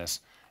business.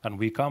 And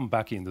we come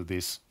back into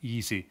this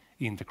easy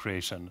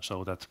integration,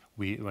 so that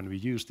when we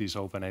use these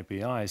open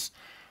APIs,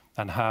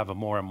 and have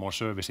more and more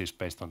services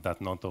based on that,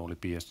 not only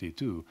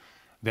PSD2,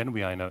 then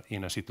we are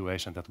in a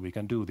situation that we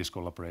can do this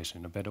collaboration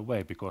in a better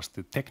way, because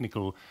the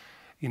technical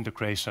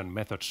integration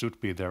methods should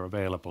be there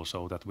available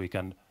so that we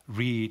can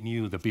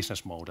renew the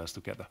business models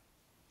together.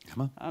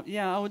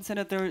 Yeah, I would say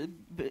that there are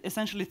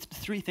essentially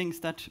three things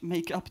that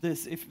make up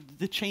this, if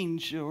the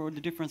change or the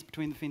difference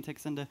between the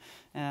fintechs and the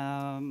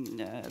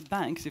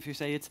banks, if you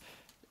say it's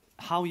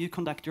how you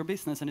conduct your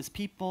business, and it's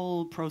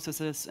people,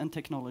 processes, and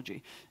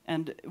technology.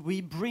 And we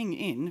bring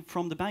in,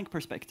 from the bank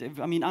perspective,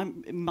 I mean,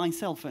 I'm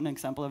myself an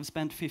example. I've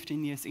spent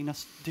 15 years in a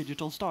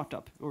digital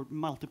startup, or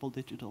multiple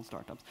digital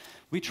startups.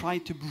 We try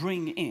to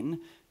bring in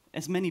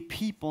as many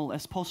people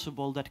as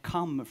possible that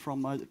come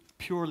from a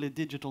purely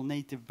digital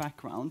native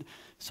background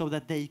so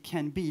that they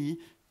can be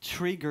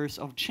triggers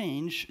of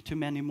change to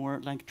many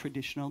more like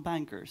traditional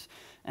bankers.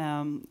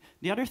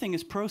 The other thing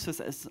is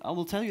processes. I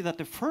will tell you that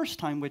the first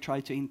time we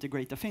tried to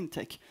integrate a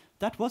fintech,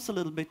 that was a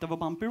little bit of a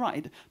bumpy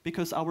ride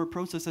because our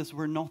processes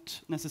were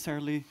not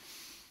necessarily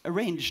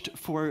arranged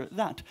for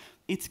that.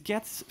 It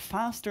gets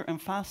faster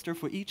and faster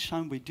for each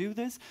time we do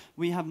this.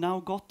 We have now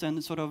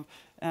gotten sort of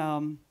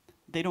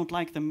they don't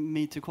like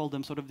me to call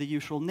them sort of the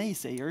usual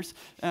naysayers,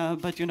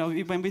 but you know,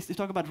 when we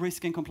talk about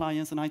risk and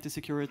compliance and IT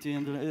security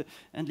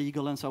and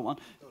legal and so on,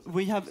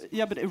 we have,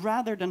 but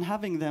rather than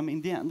having them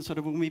in the end, sort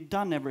of when we've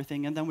done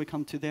everything and then we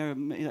come to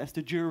them as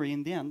the jury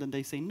in the end and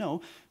they say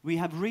no, we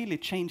have really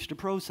changed the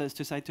process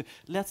to say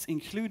let's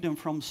include them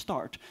from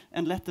start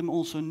and let them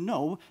also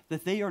know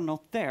that they are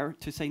not there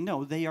to say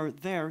no, they are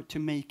there to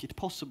make it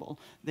possible.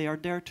 They are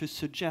there to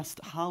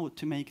suggest how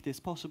to make this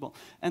possible.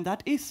 And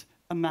that is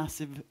a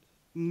massive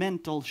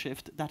mental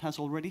shift that has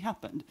already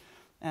happened.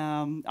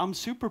 I'm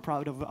super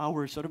proud of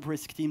our sort of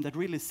risk team that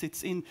really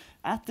sits in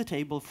at the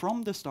table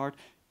from the start,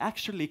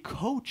 actually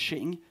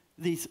coaching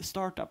these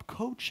startups,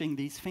 coaching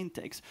these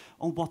fintechs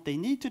on what they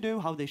need to do,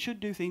 how they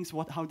should do things,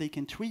 how they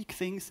can tweak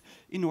things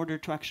in order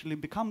to actually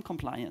become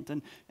compliant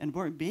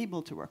and be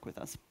able to work with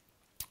us.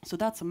 So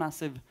that's a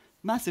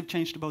massive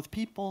change to both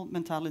people,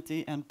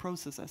 mentality, and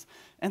processes.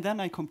 And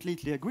then I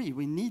completely agree.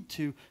 We need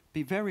to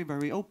be very,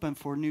 very open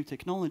for new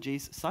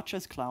technologies, such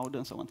as cloud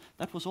and so on.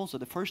 That was also,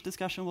 the first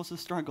discussion was a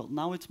struggle.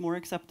 Now it's more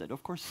accepted.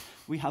 Of course,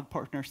 we have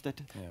partners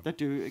that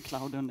do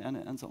cloud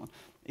and so on.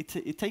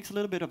 It takes a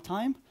little bit of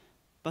time,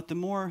 but the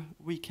more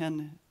we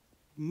can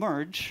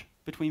merge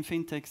between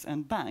fintechs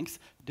and banks,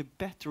 the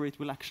better it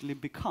will actually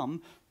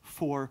become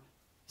for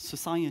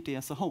society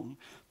as a whole.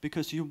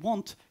 Because you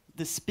want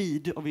the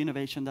speed of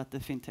innovation that the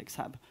fintechs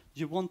have.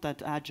 You want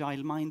that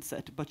agile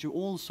mindset, but you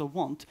also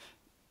want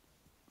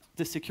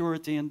the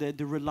security and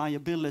the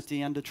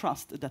reliability and the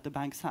trust that the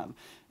banks have.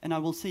 And I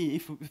will see,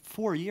 if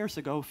 4 years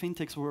ago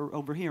fintechs were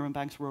over here and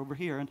banks were over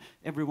here and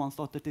everyone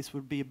thought that this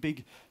would be a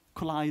big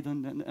collide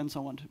and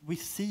so on, we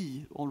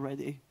see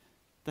already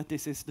that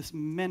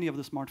many of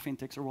the smart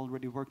fintechs are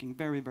already working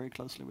very, very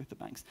closely with the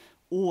banks.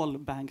 All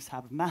banks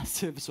have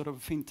massive sort of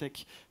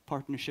fintech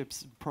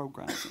partnerships,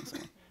 programs and so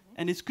on.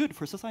 And it's good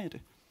for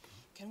society.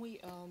 Can we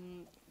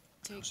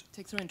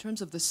take through in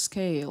terms of the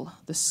scale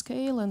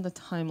and the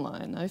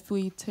timeline? If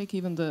we take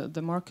even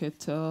the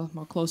market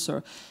more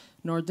closer,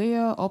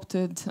 Nordea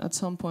opted at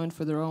some point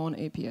for their own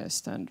API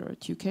standard.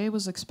 UK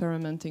was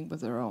experimenting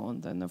with their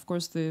own. Then, of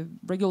course, the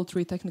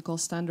regulatory technical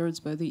standards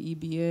by the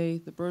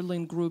EBA, the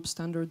Berlin Group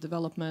standard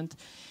development,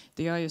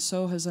 the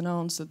ISO has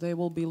announced that they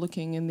will be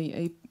looking in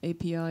the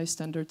API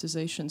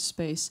standardization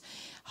space.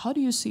 How do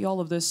you see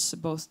all of this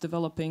both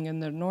developing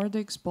in the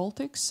Nordics,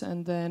 Baltics,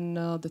 and then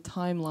the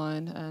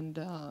timeline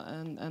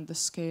and the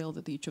scale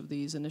that each of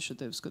these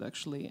initiatives could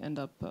actually end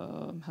up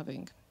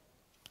having?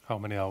 How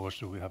many hours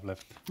do we have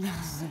left?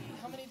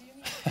 How many do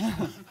you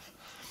need?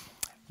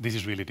 This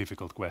is a really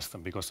difficult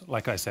question because,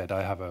 like I said,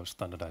 I have a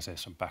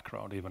standardization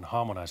background, even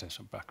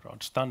harmonization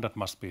background. Standard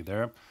must be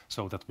there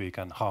so that we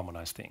can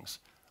harmonize things.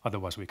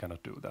 Otherwise, we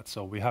cannot do that.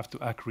 So we have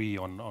to agree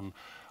on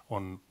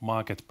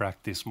market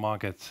practice,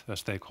 market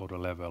stakeholder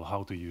level,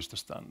 how to use the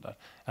standard.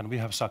 And we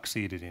have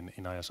succeeded in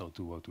ISO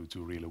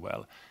 2022 really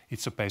well.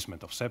 It's a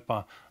basement of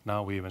SEPA.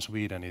 Now even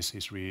Sweden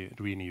is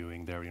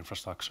renewing their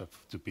infrastructure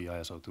to be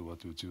ISO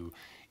 2022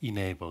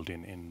 enabled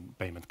in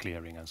payment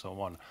clearing and so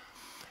on.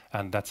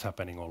 And that's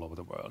happening all over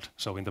the world.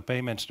 So in the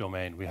payments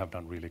domain, we have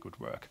done really good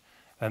work.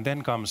 And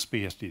then comes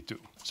PSD2.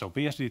 So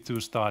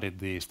PSD2 started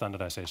the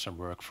standardization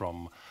work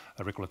from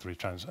a regulatory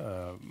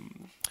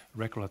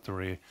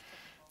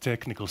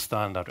technical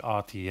standard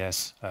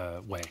RTS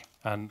way.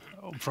 And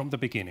from the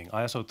beginning,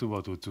 ISO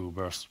 2022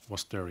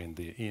 was there in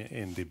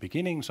the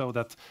beginning, so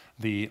that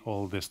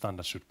all the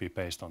standards should be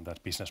based on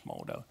that business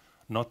model,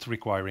 not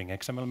requiring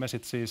XML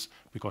messages,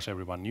 because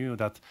everyone knew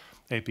that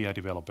API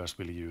developers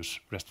will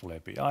use RESTful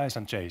APIs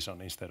and JSON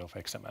instead of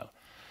XML.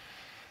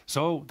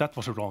 So that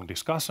was a wrong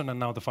discussion, and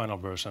now the final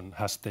version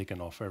has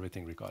taken off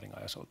everything regarding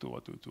ISO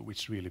 2022, which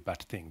is really bad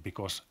thing,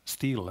 because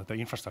still the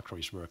infrastructure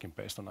is working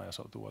based on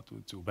ISO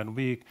 2022. When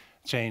we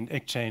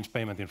exchange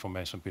payment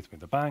information between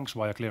the banks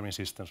via clearing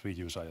systems, we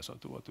use ISO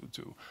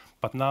 2022.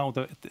 But now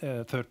the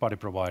third-party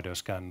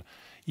providers can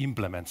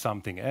implement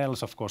something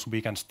else. Of course,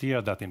 we can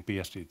steer that in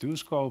PSD2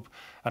 scope,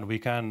 and we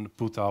can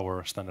put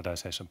our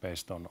standardization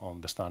based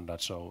on the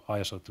standard, so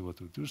ISO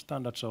 2022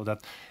 standard, so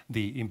that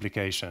the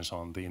implications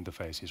on the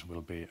interfaces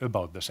will be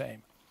about the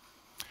same.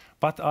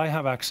 But I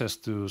have access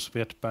to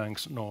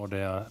Swedbank's,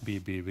 Nordea,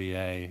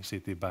 BBVA,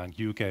 Citibank,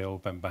 UK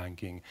open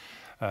banking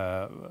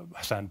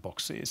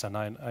sandboxes, and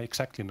I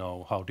exactly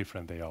know how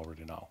different they are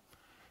already now.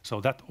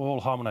 So that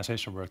all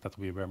harmonization work that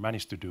we were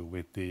managed to do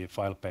with the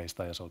file-based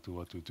ISO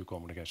 20222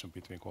 communication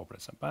between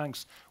corporates and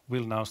banks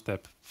will now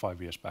step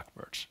 5 years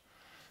backwards,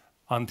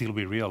 until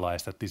we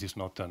realize that this is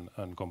not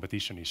a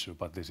competition issue,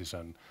 but this is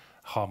a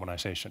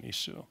harmonization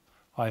issue.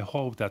 I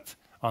hope that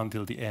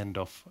until the end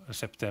of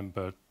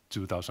September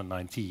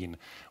 2019,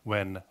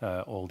 when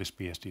all this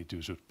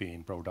PSD2 should be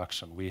in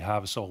production, we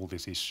have solved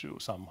this issue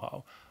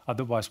somehow.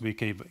 Otherwise, we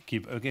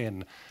give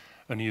again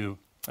a new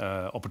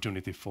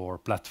opportunity for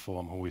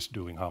platform who is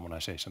doing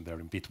harmonization there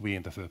in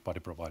between the third-party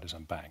providers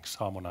and banks,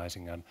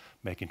 harmonizing and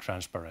making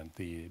transparent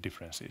the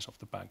differences of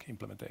the bank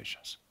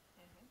implementations.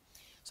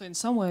 So in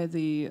some way,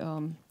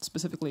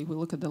 specifically, we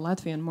look at the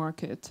Latvian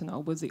market now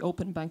with the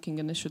open banking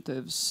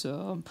initiatives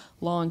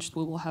launched,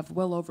 we will have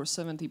well over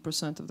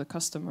 70% of the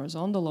customers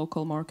on the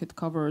local market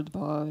covered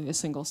by a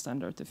single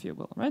standard, if you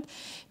will, right?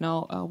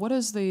 Now, what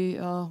is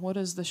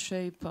the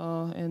shape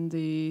in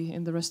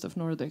the rest of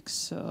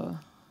Nordics?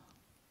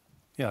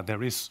 Yeah,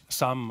 there is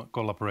some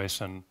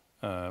collaboration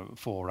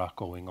fora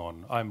going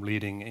on. I'm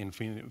leading in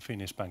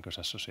Finnish Bankers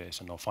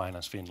Association or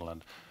Finance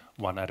Finland,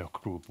 one ad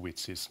hoc group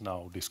which is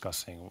now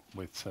discussing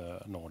with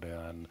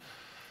Nordea and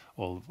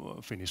all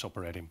Finnish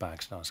operating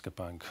banks, Danske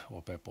Bank,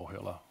 OP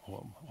Pohjola,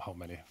 how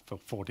many,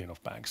 14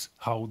 of banks,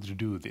 how to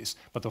do this.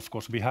 But of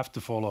course we have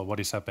to follow what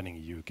is happening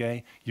in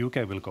UK.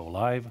 UK will go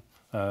live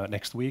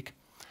next week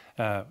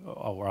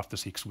or after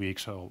 6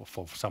 weeks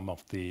for some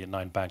of the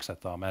 9 banks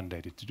that are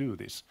mandated to do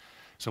this.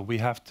 So we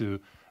have to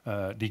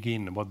dig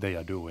in what they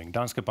are doing.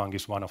 Danske Bank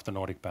is one of the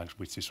Nordic banks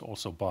which is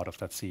also part of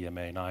that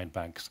CMA 9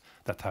 banks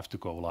that have to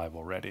go live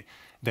already.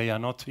 They are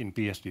not in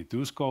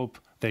PSD2 scope.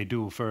 They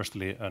do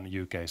firstly an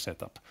UK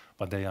setup,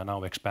 but they are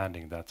now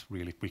expanding that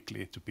really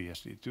quickly to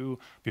PSD2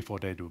 before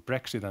they do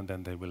Brexit, and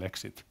then they will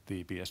exit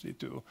the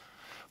PSD2.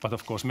 But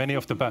of course, many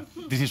of the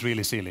this is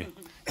really silly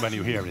when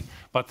you hear it.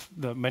 But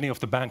many of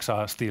the banks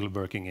are still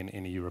working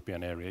in the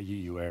European area,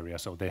 EU area,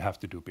 so they have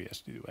to do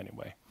PSD2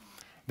 anyway.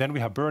 Then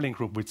we have Berlin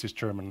Group, which is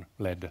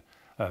German-led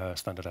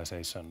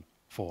standardization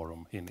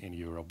forum in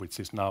Europe, which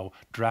is now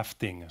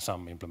drafting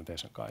some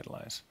implementation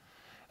guidelines.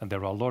 And there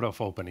are a lot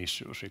of open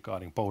issues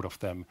regarding both of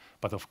them.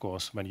 But of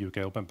course, when UK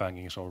open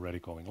banking is already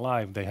going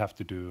live, they have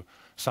to do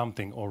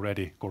something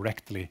already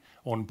correctly,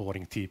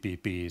 onboarding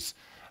TPPs,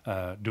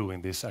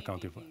 doing this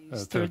accounting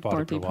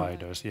third-party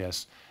providers,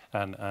 yes,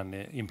 and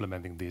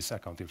implementing this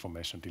account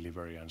information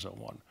delivery and so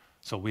on.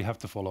 So we have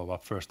to follow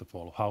up, first of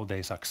all, how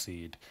they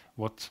succeed,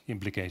 what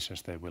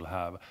implications they will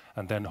have,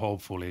 and then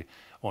hopefully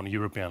on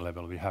European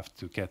level we have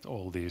to get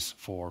all these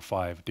 4 or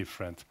 5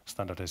 different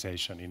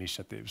standardization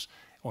initiatives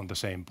on the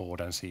same board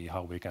and see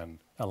how we can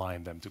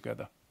align them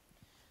together.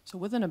 So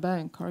within a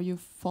bank, are you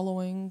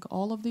following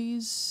all of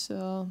these?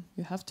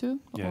 You have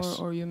to? Yes.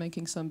 Or are you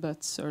making some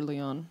bets early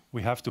on?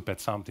 We have to bet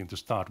something to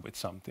start with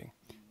something.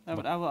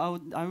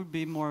 I would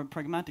be more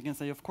pragmatic and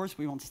say, of course,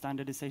 we want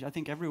standardization. I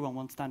think everyone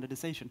wants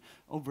standardization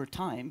over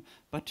time.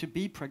 But to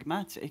be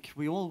pragmatic,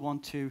 we all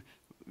want to,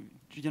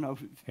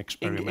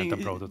 experiment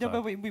and prototype.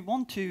 No, but we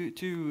want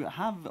to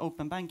have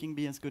open banking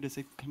be as good as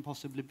it can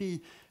possibly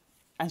be,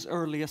 as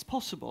early as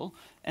possible.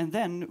 And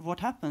then what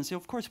happens?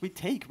 Of course,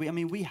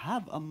 we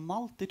have a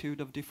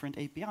multitude of different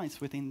APIs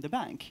within the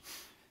bank.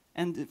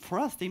 And for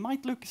us, they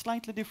might look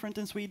slightly different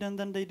in Sweden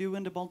than they do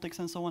in the Baltics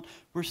and so on.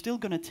 We're still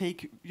going to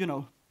take,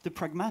 the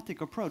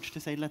pragmatic approach to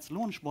say, let's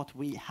launch what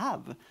we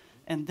have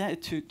and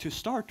to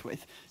start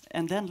with,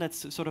 and then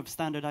let's sort of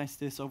standardize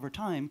this over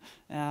time.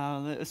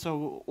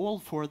 So all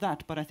for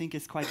that, but I think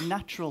it's quite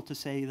natural to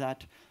say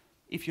that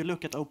if you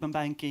look at open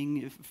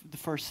banking, the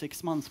first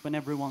 6 months when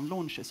everyone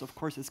launches, of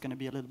course it's going to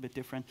be a little bit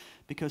different,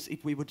 because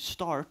if we would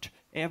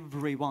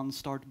everyone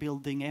start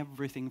building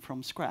everything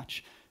from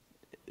scratch,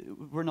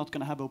 we're not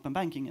going to have open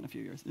banking in a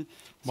few years.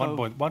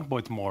 One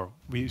point more.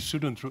 We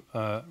shouldn't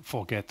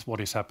forget what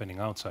is happening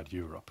outside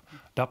Europe.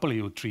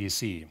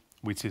 W3C,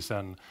 which is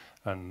an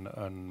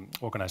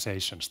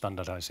organization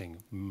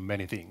standardizing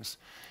many things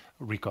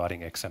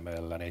regarding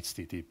XML and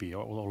HTTP,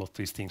 all of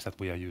these things that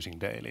we are using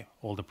daily.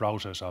 All the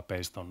browsers are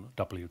based on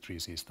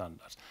W3C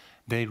standards.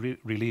 They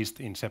released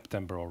in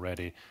September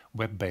already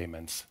web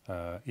payments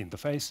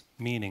interface,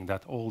 meaning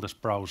that all the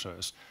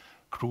browsers,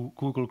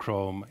 Google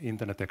Chrome,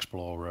 Internet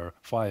Explorer,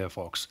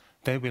 Firefox,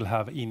 they will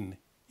have in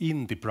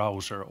the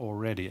browser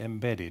already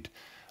embedded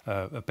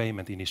a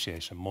payment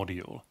initiation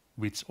module,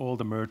 which all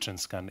the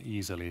merchants can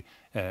easily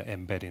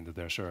embed into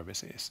their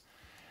services.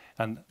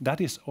 And that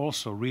is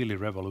also really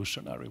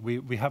revolutionary.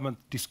 We haven't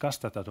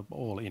discussed that at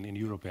all in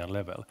European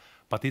level,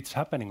 but it's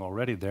happening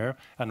already there.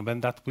 And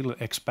when that will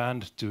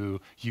expand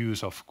to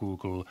use of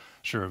Google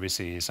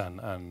services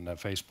and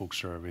Facebook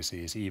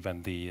services,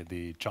 even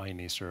the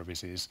Chinese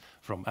services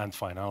from Ant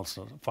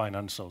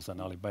Financials and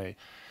Alipay,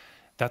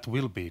 that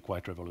will be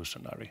quite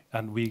revolutionary.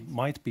 And we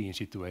might be in a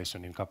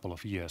situation in a couple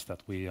of years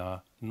that we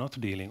are not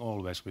dealing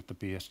always with the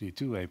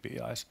PSD2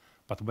 APIs,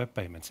 but web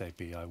payments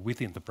API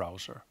within the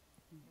browser.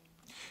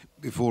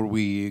 Before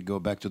we go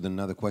back to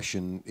another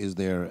question, is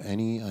there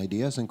any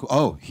ideas?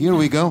 Oh, here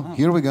we go.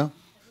 Here we go.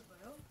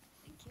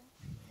 Thank you.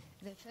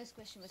 The first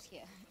question was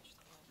here.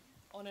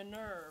 On a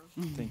nerve.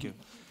 Thank you.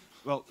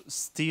 Well,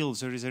 still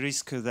there is a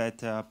risk that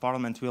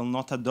Parliament will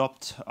not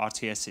adopt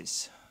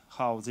RTSs.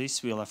 How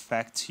this will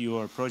affect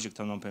your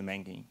project on open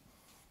banking?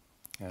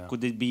 Yeah.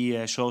 Could it be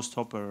a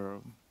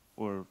showstopper,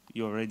 or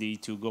you're ready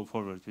to go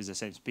forward with the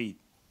same speed?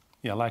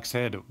 Yeah, like I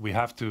said, we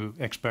have to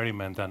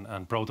experiment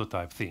and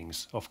prototype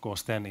things. Of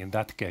course, then in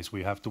that case,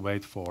 we have to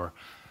wait for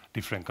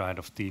different kind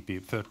of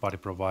TP, third-party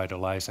provider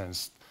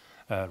licensed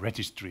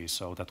registries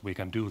so that we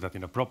can do that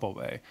in a proper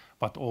way.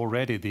 But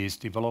already these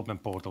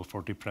development portals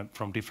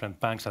from different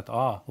banks that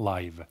are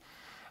live,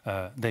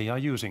 they are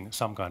using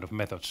some kind of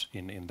methods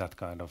in that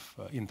kind of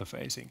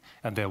interfacing.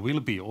 And there will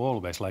be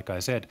always, like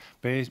I said,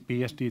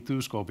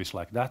 PSD2 scope is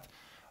like that.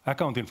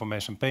 Account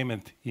information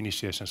payment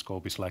initiation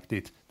scope is like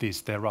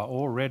this. There are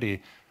already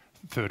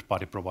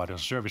third-party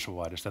providers, service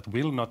providers that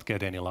will not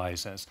get any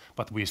license,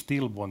 but we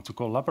still want to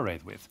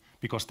collaborate with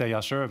because they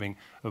are serving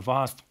a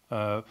vast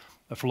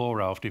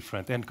flora of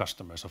different end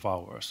customers of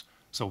ours.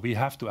 So we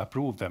have to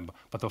approve them,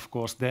 but of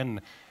course then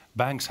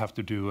banks have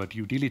to do a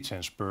due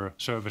diligence per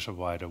service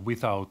provider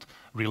without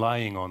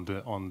relying on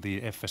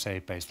the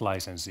FSA-based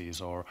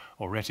licenses or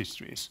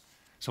registries.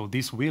 So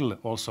this will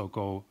also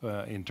go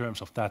in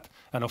terms of that.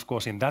 And of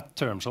course, in that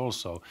terms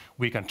also,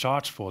 we can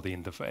charge for the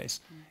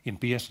interface. In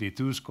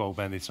PSD2 scope,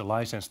 when it's a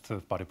licensed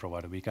third-party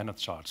provider, we cannot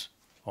charge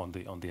on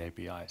the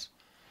APIs.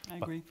 I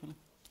agree fully.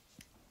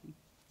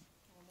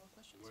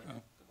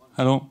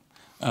 Hello,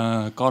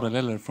 Kaarel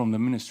Eller from the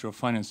Ministry of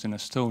Finance in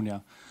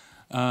Estonia.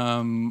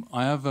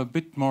 I have a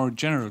bit more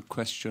general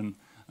question.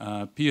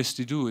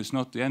 PSD2 is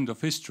not the end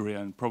of history,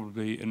 and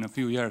probably in a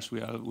few years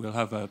we'll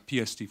have a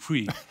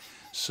PSD3.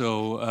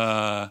 So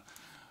I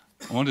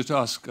wanted to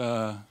ask,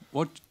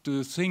 what do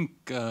you think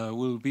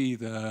will be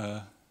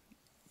the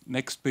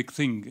next big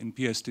thing in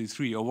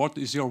PSD3, or what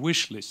is your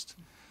wish list,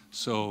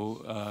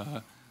 so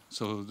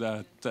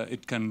that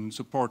it can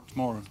support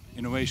more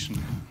innovation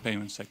in the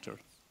payment sector?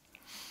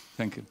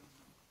 Thank you.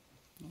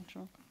 Not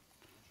sure.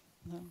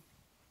 No.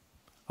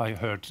 I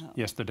heard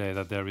yesterday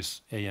that there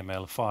is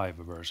AML5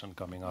 version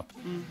coming up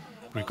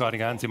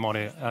regarding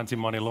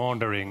anti-money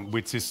laundering,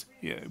 which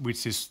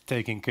is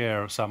taking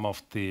care of some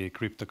of the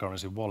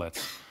cryptocurrency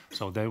wallets.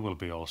 So they will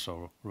be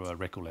also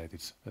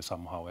regulated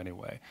somehow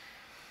anyway.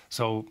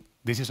 So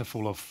this is a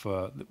full of,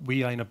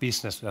 we are in a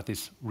business that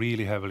is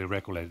really heavily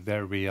regulated.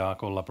 There we are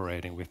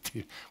collaborating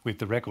with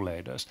the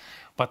regulators.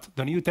 But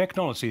the new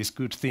technology is a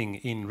good thing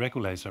in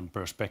regulation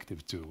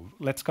perspective too.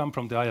 Let's come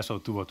from the ISO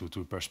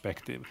 2022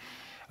 perspective.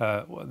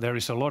 There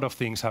is a lot of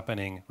things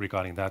happening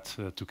regarding that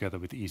together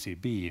with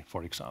ECB,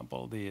 for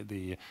example.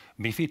 The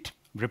MiFID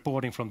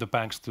reporting from the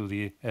banks to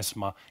the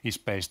ESMA is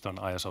based on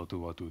ISO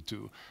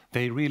 2022.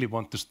 They really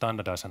want to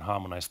standardize and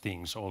harmonize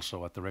things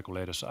also at the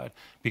regulator side,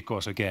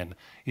 because again,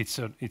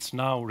 it's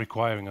now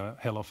requiring a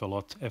hell of a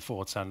lot of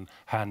efforts and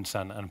hands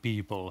and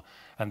people,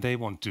 and they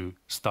want to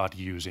start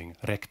using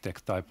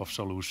RegTech type of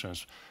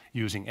solutions,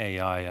 using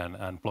AI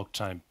and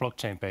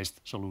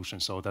blockchain-based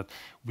solutions, so that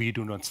we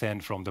do not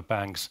send from the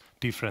banks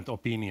different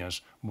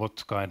opinions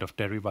what kind of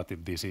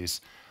derivative this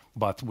is,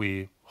 but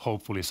we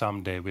hopefully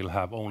someday will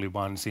have only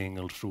one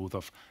single truth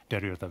of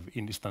derivative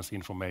instance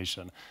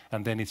information.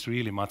 And then it's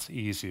really much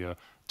easier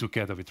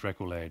together with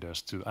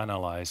regulators to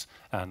analyze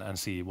and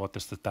see what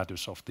is the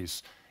status of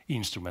this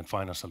instrument,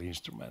 financial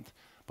instrument.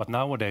 But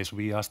nowadays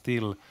we are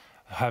still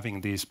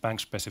having these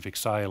bank-specific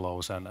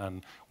silos,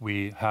 and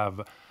we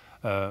have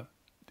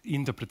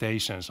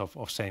interpretations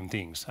of same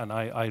things. And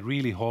I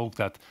really hope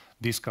that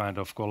this kind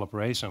of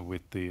collaboration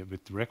with the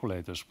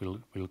regulators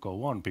will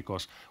go on,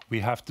 because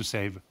we have to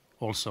save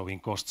also in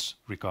costs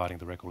regarding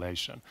the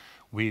regulation.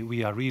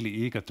 We are really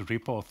eager to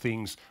report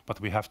things, but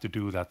we have to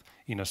do that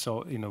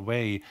in a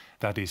way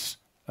that is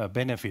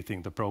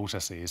benefiting the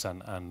processes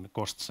and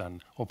costs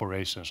and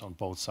operations on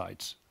both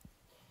sides.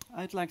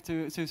 I'd like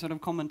to sort of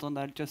comment on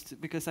that,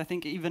 just because I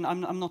think even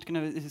I'm not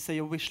going to say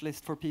a wish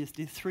list for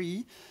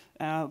PSD3,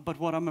 but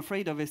what I'm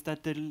afraid of is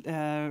that the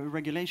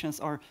regulations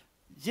are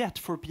yet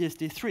for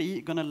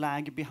PSD3 going to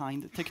lag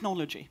behind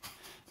technology.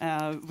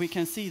 We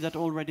can see that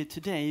already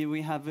today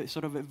we have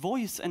sort of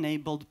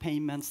voice-enabled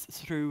payments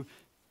through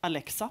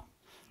Alexa,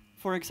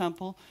 for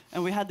example,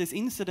 and we had this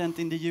incident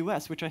in the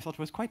US, which I thought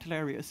was quite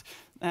hilarious,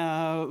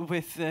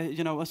 with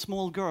a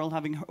small girl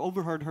having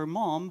overheard her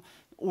mom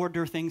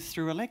order things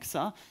through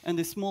Alexa, and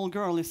this small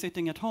girl is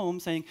sitting at home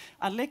saying,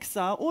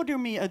 "Alexa, order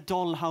me a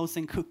dollhouse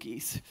and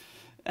cookies."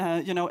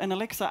 And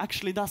Alexa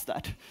actually does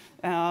that.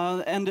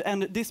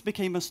 And this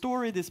became a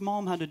story. This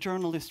mom had a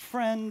journalist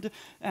friend,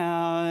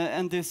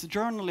 and this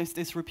journalist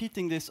is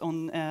repeating this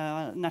on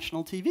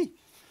national TV,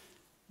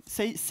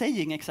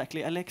 saying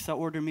exactly, "Alexa,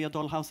 order me a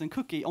dollhouse and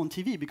cookie" on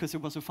TV, because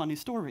it was a funny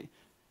story.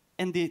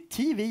 and the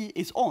TV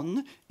is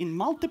on in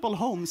multiple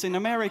homes in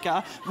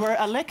America, where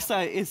Alexa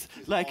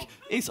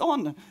is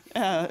on,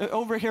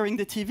 overhearing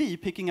the TV,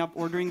 picking up,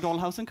 ordering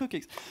Dollhouse and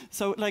cookies.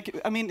 So, like,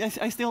 I mean,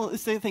 I still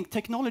think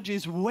technology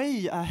is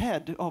way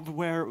ahead of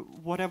where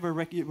whatever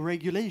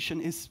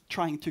regulation is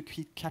trying to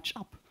catch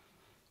up.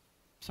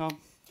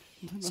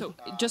 So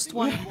just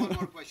one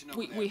more question.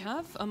 We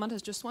have,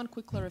 Matas, just one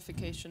quick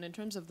clarification in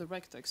terms of the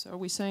regtext. Are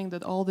we saying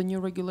that all the new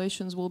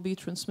regulations will be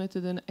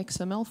transmitted in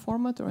XML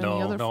format or any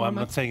other format? No, I'm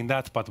not saying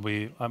that, but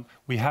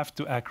we have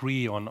to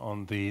agree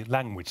on the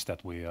language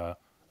that we are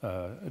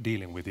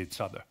dealing with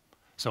each other.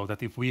 So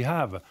that if we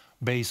have a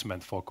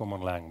basement for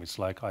common language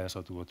like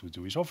ISO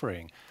 222 is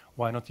offering,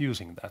 why not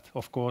using that?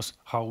 Of course,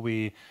 how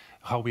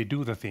we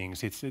do the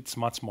things, it's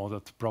much more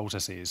that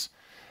processes.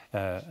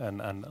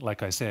 And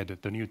like I said,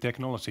 the new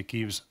technology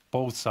gives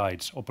both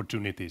sides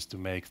opportunities to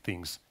make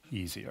things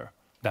easier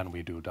than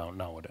we do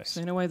nowadays.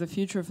 So in a way, the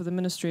future for the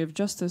Ministry of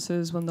Justice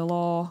is when the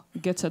law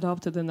gets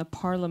adopted in the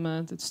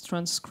Parliament, it's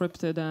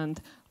transcripted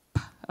and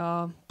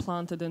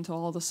planted into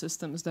all the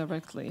systems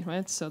directly,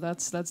 right? So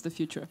that's the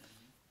future.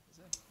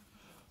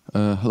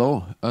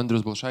 Hello,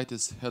 Andrius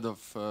Balšaitis, Head of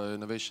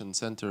Innovation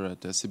Center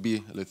at SEB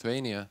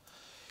Lithuania.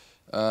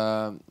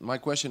 My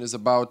question is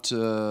about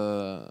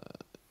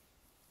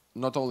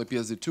not only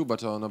PSD2,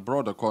 but on a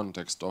broader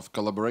context of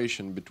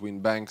collaboration between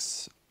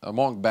banks,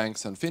 among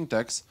banks and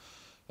fintechs.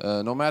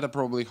 No matter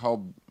probably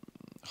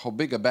how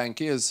big a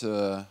bank is,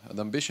 the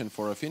ambition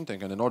for a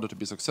fintech, and in order to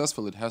be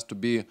successful, it has to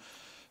be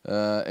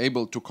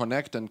able to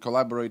connect and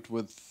collaborate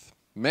with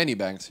many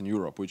banks in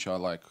Europe, which are,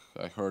 like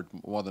I heard,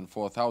 more than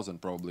 4,000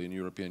 probably in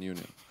European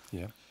Union.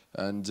 Yeah.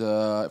 And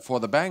for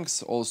the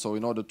banks also,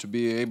 in order to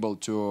be able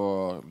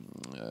to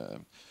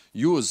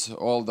use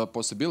all the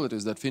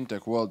possibilities that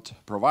fintech world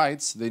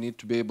provides, they need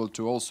to be able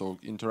to also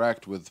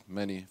interact with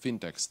many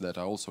fintechs that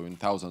are also in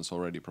thousands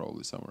already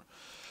probably somewhere.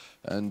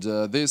 And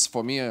this,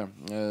 for me,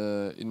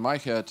 in my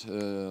head,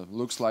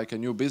 looks like a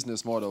new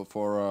business model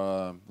for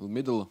a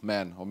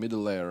middleman or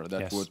middle layer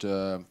that would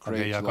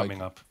create. They are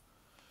coming up.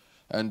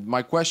 And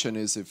my question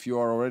is, if you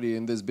are already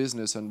in this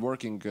business and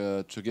working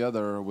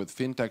together with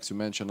fintechs, you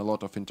mentioned a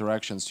lot of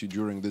interactions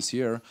during this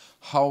year,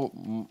 how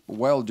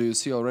well do you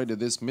see already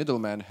this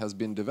middleman has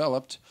been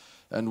developed,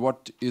 and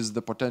what is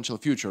the potential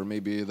future?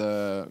 Maybe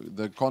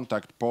the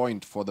contact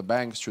point for the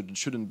banks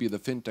shouldn't be the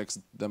fintechs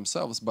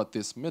themselves, but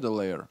this middle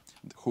layer,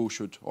 who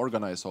should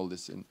organize all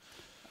this in?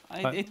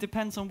 It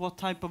depends on what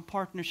type of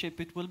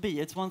partnership it will be.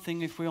 It's one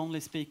thing if we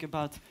only speak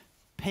about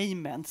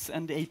payments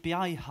and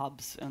API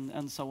hubs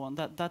and so on.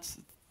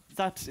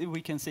 That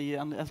we can see,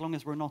 and as long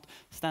as we're not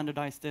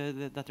standardized,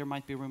 that there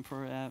might be room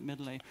for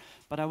middle layer.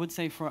 But I would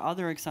say for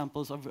other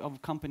examples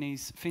of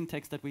companies,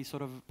 fintechs that we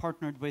sort of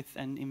partnered with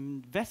and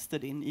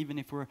invested in, even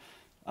if we're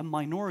a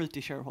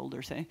minority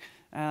shareholder, say,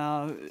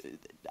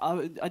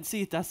 I'd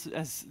see it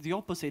as the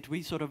opposite.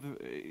 We sort of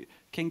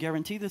can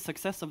guarantee the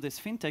success of this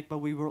fintech, but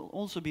we will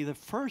also be the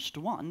first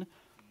one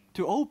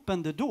to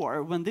open the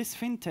door when this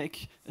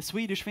fintech, a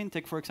Swedish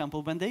fintech, for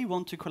example, when they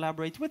want to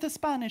collaborate with a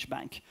Spanish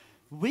bank,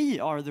 we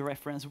are the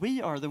reference.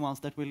 We are the ones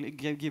that will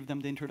give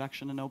them the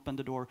introduction and open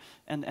the door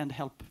and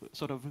help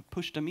sort of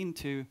push them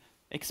into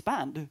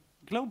expand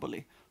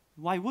globally.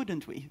 Why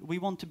wouldn't we? We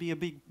want to be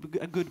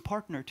a good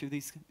partner to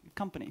these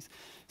companies.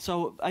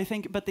 So I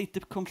think, but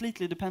it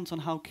completely depends on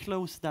how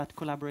close that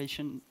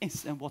collaboration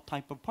is and what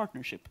type of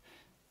partnership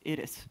it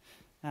is.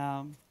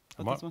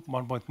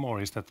 One point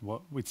more is that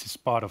which is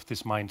part of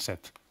this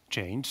mindset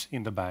change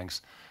in the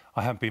banks.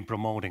 I have been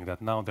promoting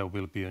that now there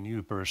will be a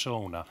new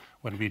persona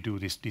when we do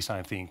this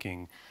design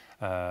thinking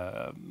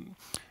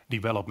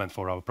development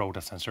for our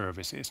products and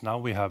services. Now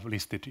we have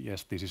listed,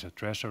 yes, this is a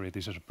treasury,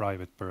 this is a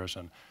private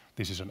person,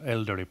 this is an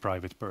elderly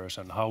private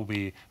person, how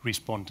we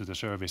respond to the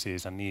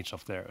services and needs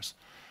of theirs.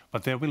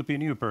 But there will be a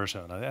new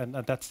person, and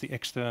that's the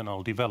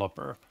external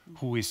developer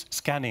who is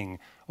scanning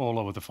all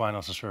over the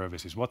financial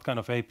services, what kind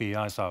of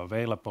APIs are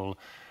available,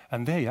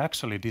 and they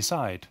actually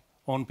decide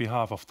on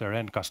behalf of their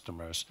end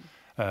customers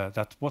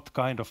that what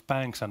kind of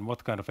banks and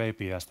what kind of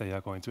APIs they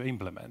are going to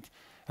implement.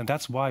 And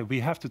that's why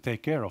we have to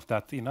take care of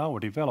that in our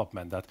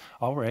development, that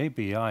our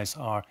APIs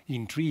are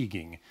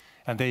intriguing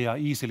and they are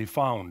easily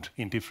found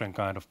in different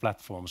kind of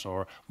platforms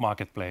or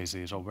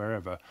marketplaces or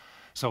wherever,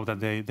 so that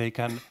they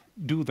can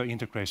do the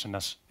integration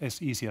as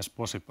easy as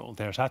possible.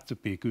 There's had to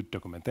be good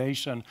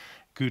documentation,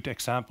 good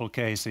example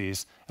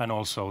cases, and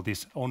also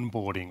this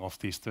onboarding of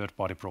these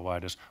third-party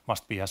providers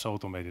must be as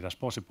automated as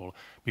possible,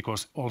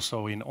 because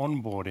also in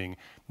onboarding,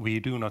 we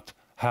do not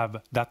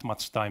have that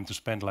much time to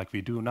spend like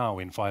we do now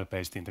in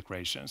file-based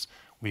integrations.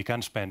 We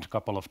can spend a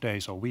couple of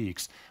days or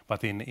weeks,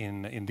 but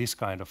in this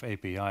kind of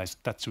APIs,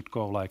 that should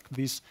go like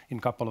this in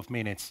a couple of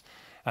minutes.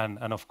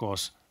 And of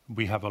course,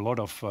 we have a lot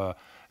of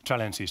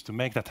challenges to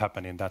make that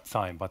happen in that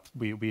time, but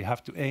we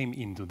have to aim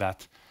into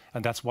that,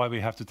 and that's why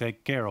we have to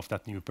take care of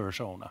that new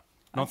persona.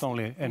 not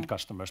only end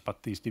customers,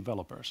 but these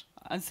developers.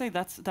 I'd say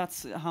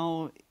that's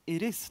how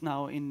it is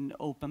now in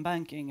open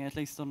banking, at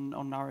least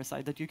on our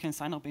side, that you can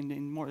sign up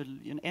in more,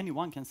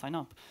 anyone can sign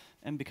up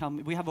and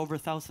become. We have over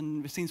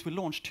 1,000 since we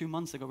launched 2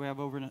 months ago. We have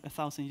over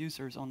 1,000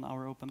 users on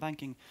our open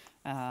banking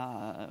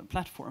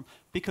platform,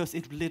 because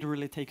it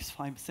literally takes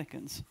 5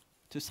 seconds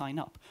to sign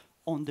up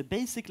on the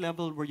basic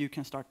level, where you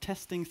can start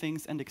testing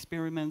things and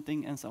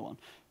experimenting and so on.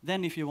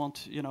 Then if you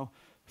want,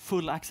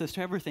 full access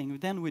to everything,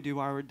 then we do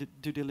our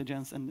due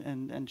diligence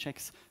and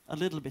checks a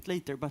little bit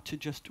later, but to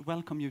just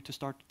welcome you to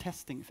start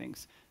testing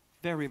things.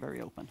 Very, very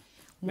open.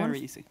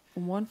 Very easy.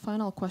 One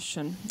final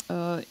question.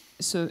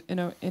 So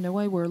in a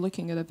way, we're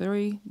looking at a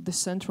very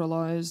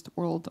decentralized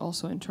world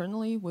also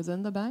internally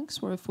within the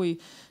banks, where if we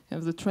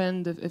have the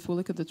trend, if we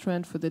look at the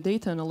trend for the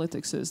data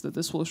analytics, is that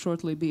this will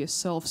shortly be a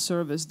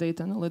self-service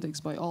data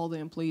analytics by all the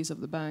employees of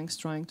the banks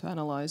trying to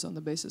analyze on the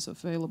basis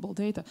of available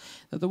data.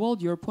 Now, the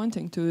world you're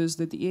pointing to is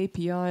that the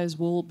APIs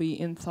will be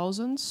in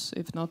thousands,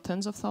 if not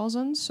tens of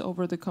thousands,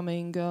 over the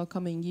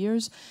coming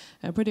years.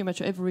 Pretty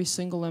much every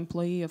single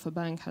employee of a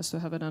bank has to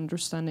have an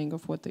understanding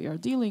of what they are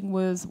dealing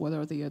with,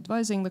 whether they're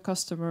advising the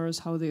customers,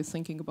 how they're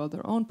thinking about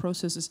their own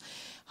processes.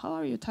 How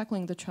are you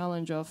tackling the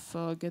challenge of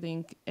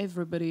getting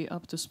everybody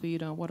up to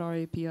speed on what are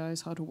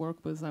APIs, how to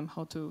work with them,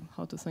 how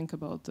to think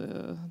about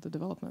the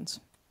developments?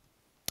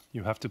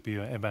 You have to be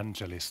an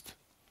evangelist,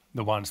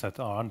 the ones that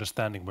are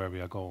understanding where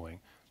we are going.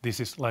 This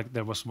is like,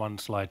 there was one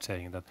slide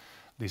saying that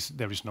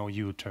there is no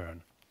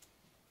U-turn.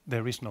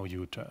 There is no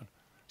U-turn.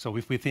 So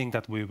if we think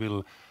that we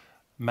will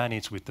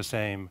manage with the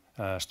same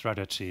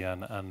strategy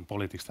and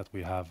politics that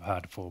we have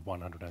had for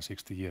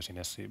 160 years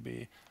in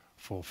SEB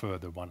for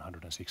further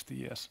 160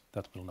 years,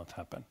 that will not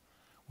happen.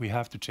 We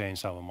have to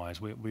change our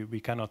minds. We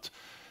cannot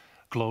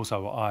close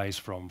our eyes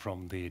from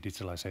the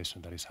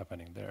digitalization that is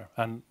happening there.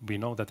 And we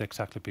know that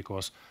exactly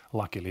because,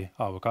 luckily,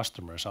 our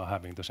customers are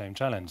having the same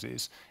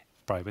challenges.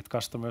 Private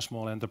customers,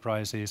 small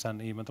enterprises,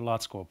 and even the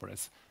large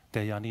corporates,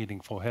 they are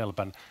needing for help,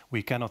 and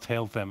we cannot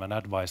help them and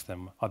advise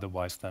them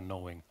otherwise than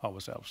knowing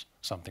ourselves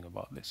something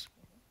about this.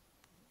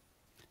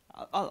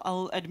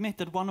 I'll admit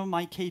that one of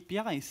my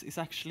KPIs is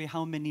actually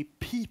how many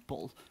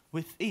people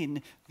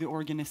within the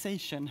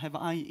organization have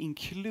I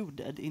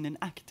included in an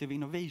active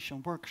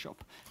innovation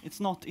workshop. It's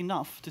not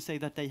enough to say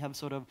that they have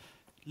sort of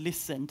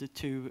listened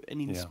to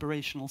an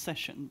inspirational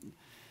session.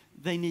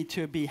 They need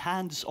to be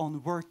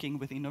hands-on working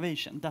with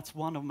innovation. That's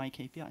one of my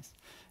KPIs.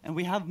 And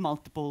we have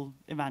multiple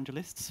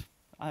evangelists,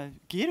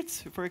 Geert,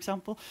 for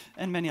example,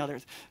 and many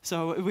others.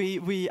 So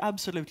we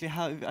absolutely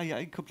have,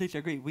 I completely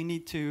agree, we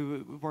need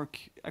to work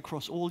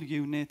across all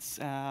units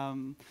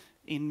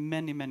in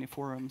many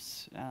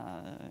forums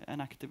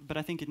and active, but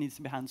I think it needs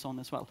to be hands-on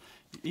as well.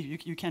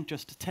 You can't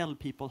just tell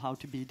people how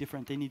to be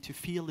different. They need to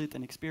feel it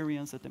and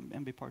experience it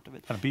and be part of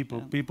it. And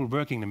people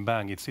working in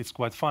bank, it's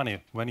quite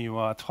funny. When you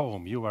are at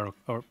home, you are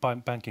a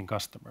banking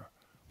customer.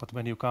 But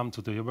when you come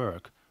to your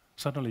work,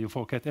 suddenly you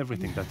forget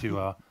everything that you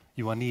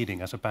are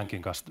needing as a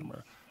banking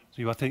customer.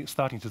 So you are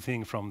starting to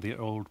think from the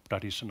old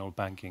traditional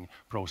banking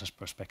process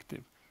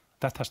perspective.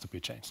 That has to be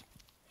changed.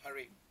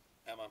 Harry,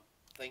 Emma,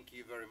 thank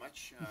you very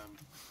much.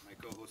 My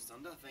co-host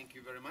Sanda, thank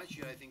you very much.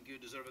 I think you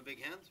deserve a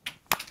big hand.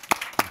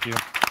 Thank you.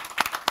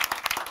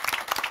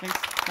 Thanks.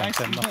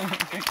 Thanks, Emma.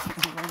 Thanks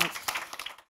very much.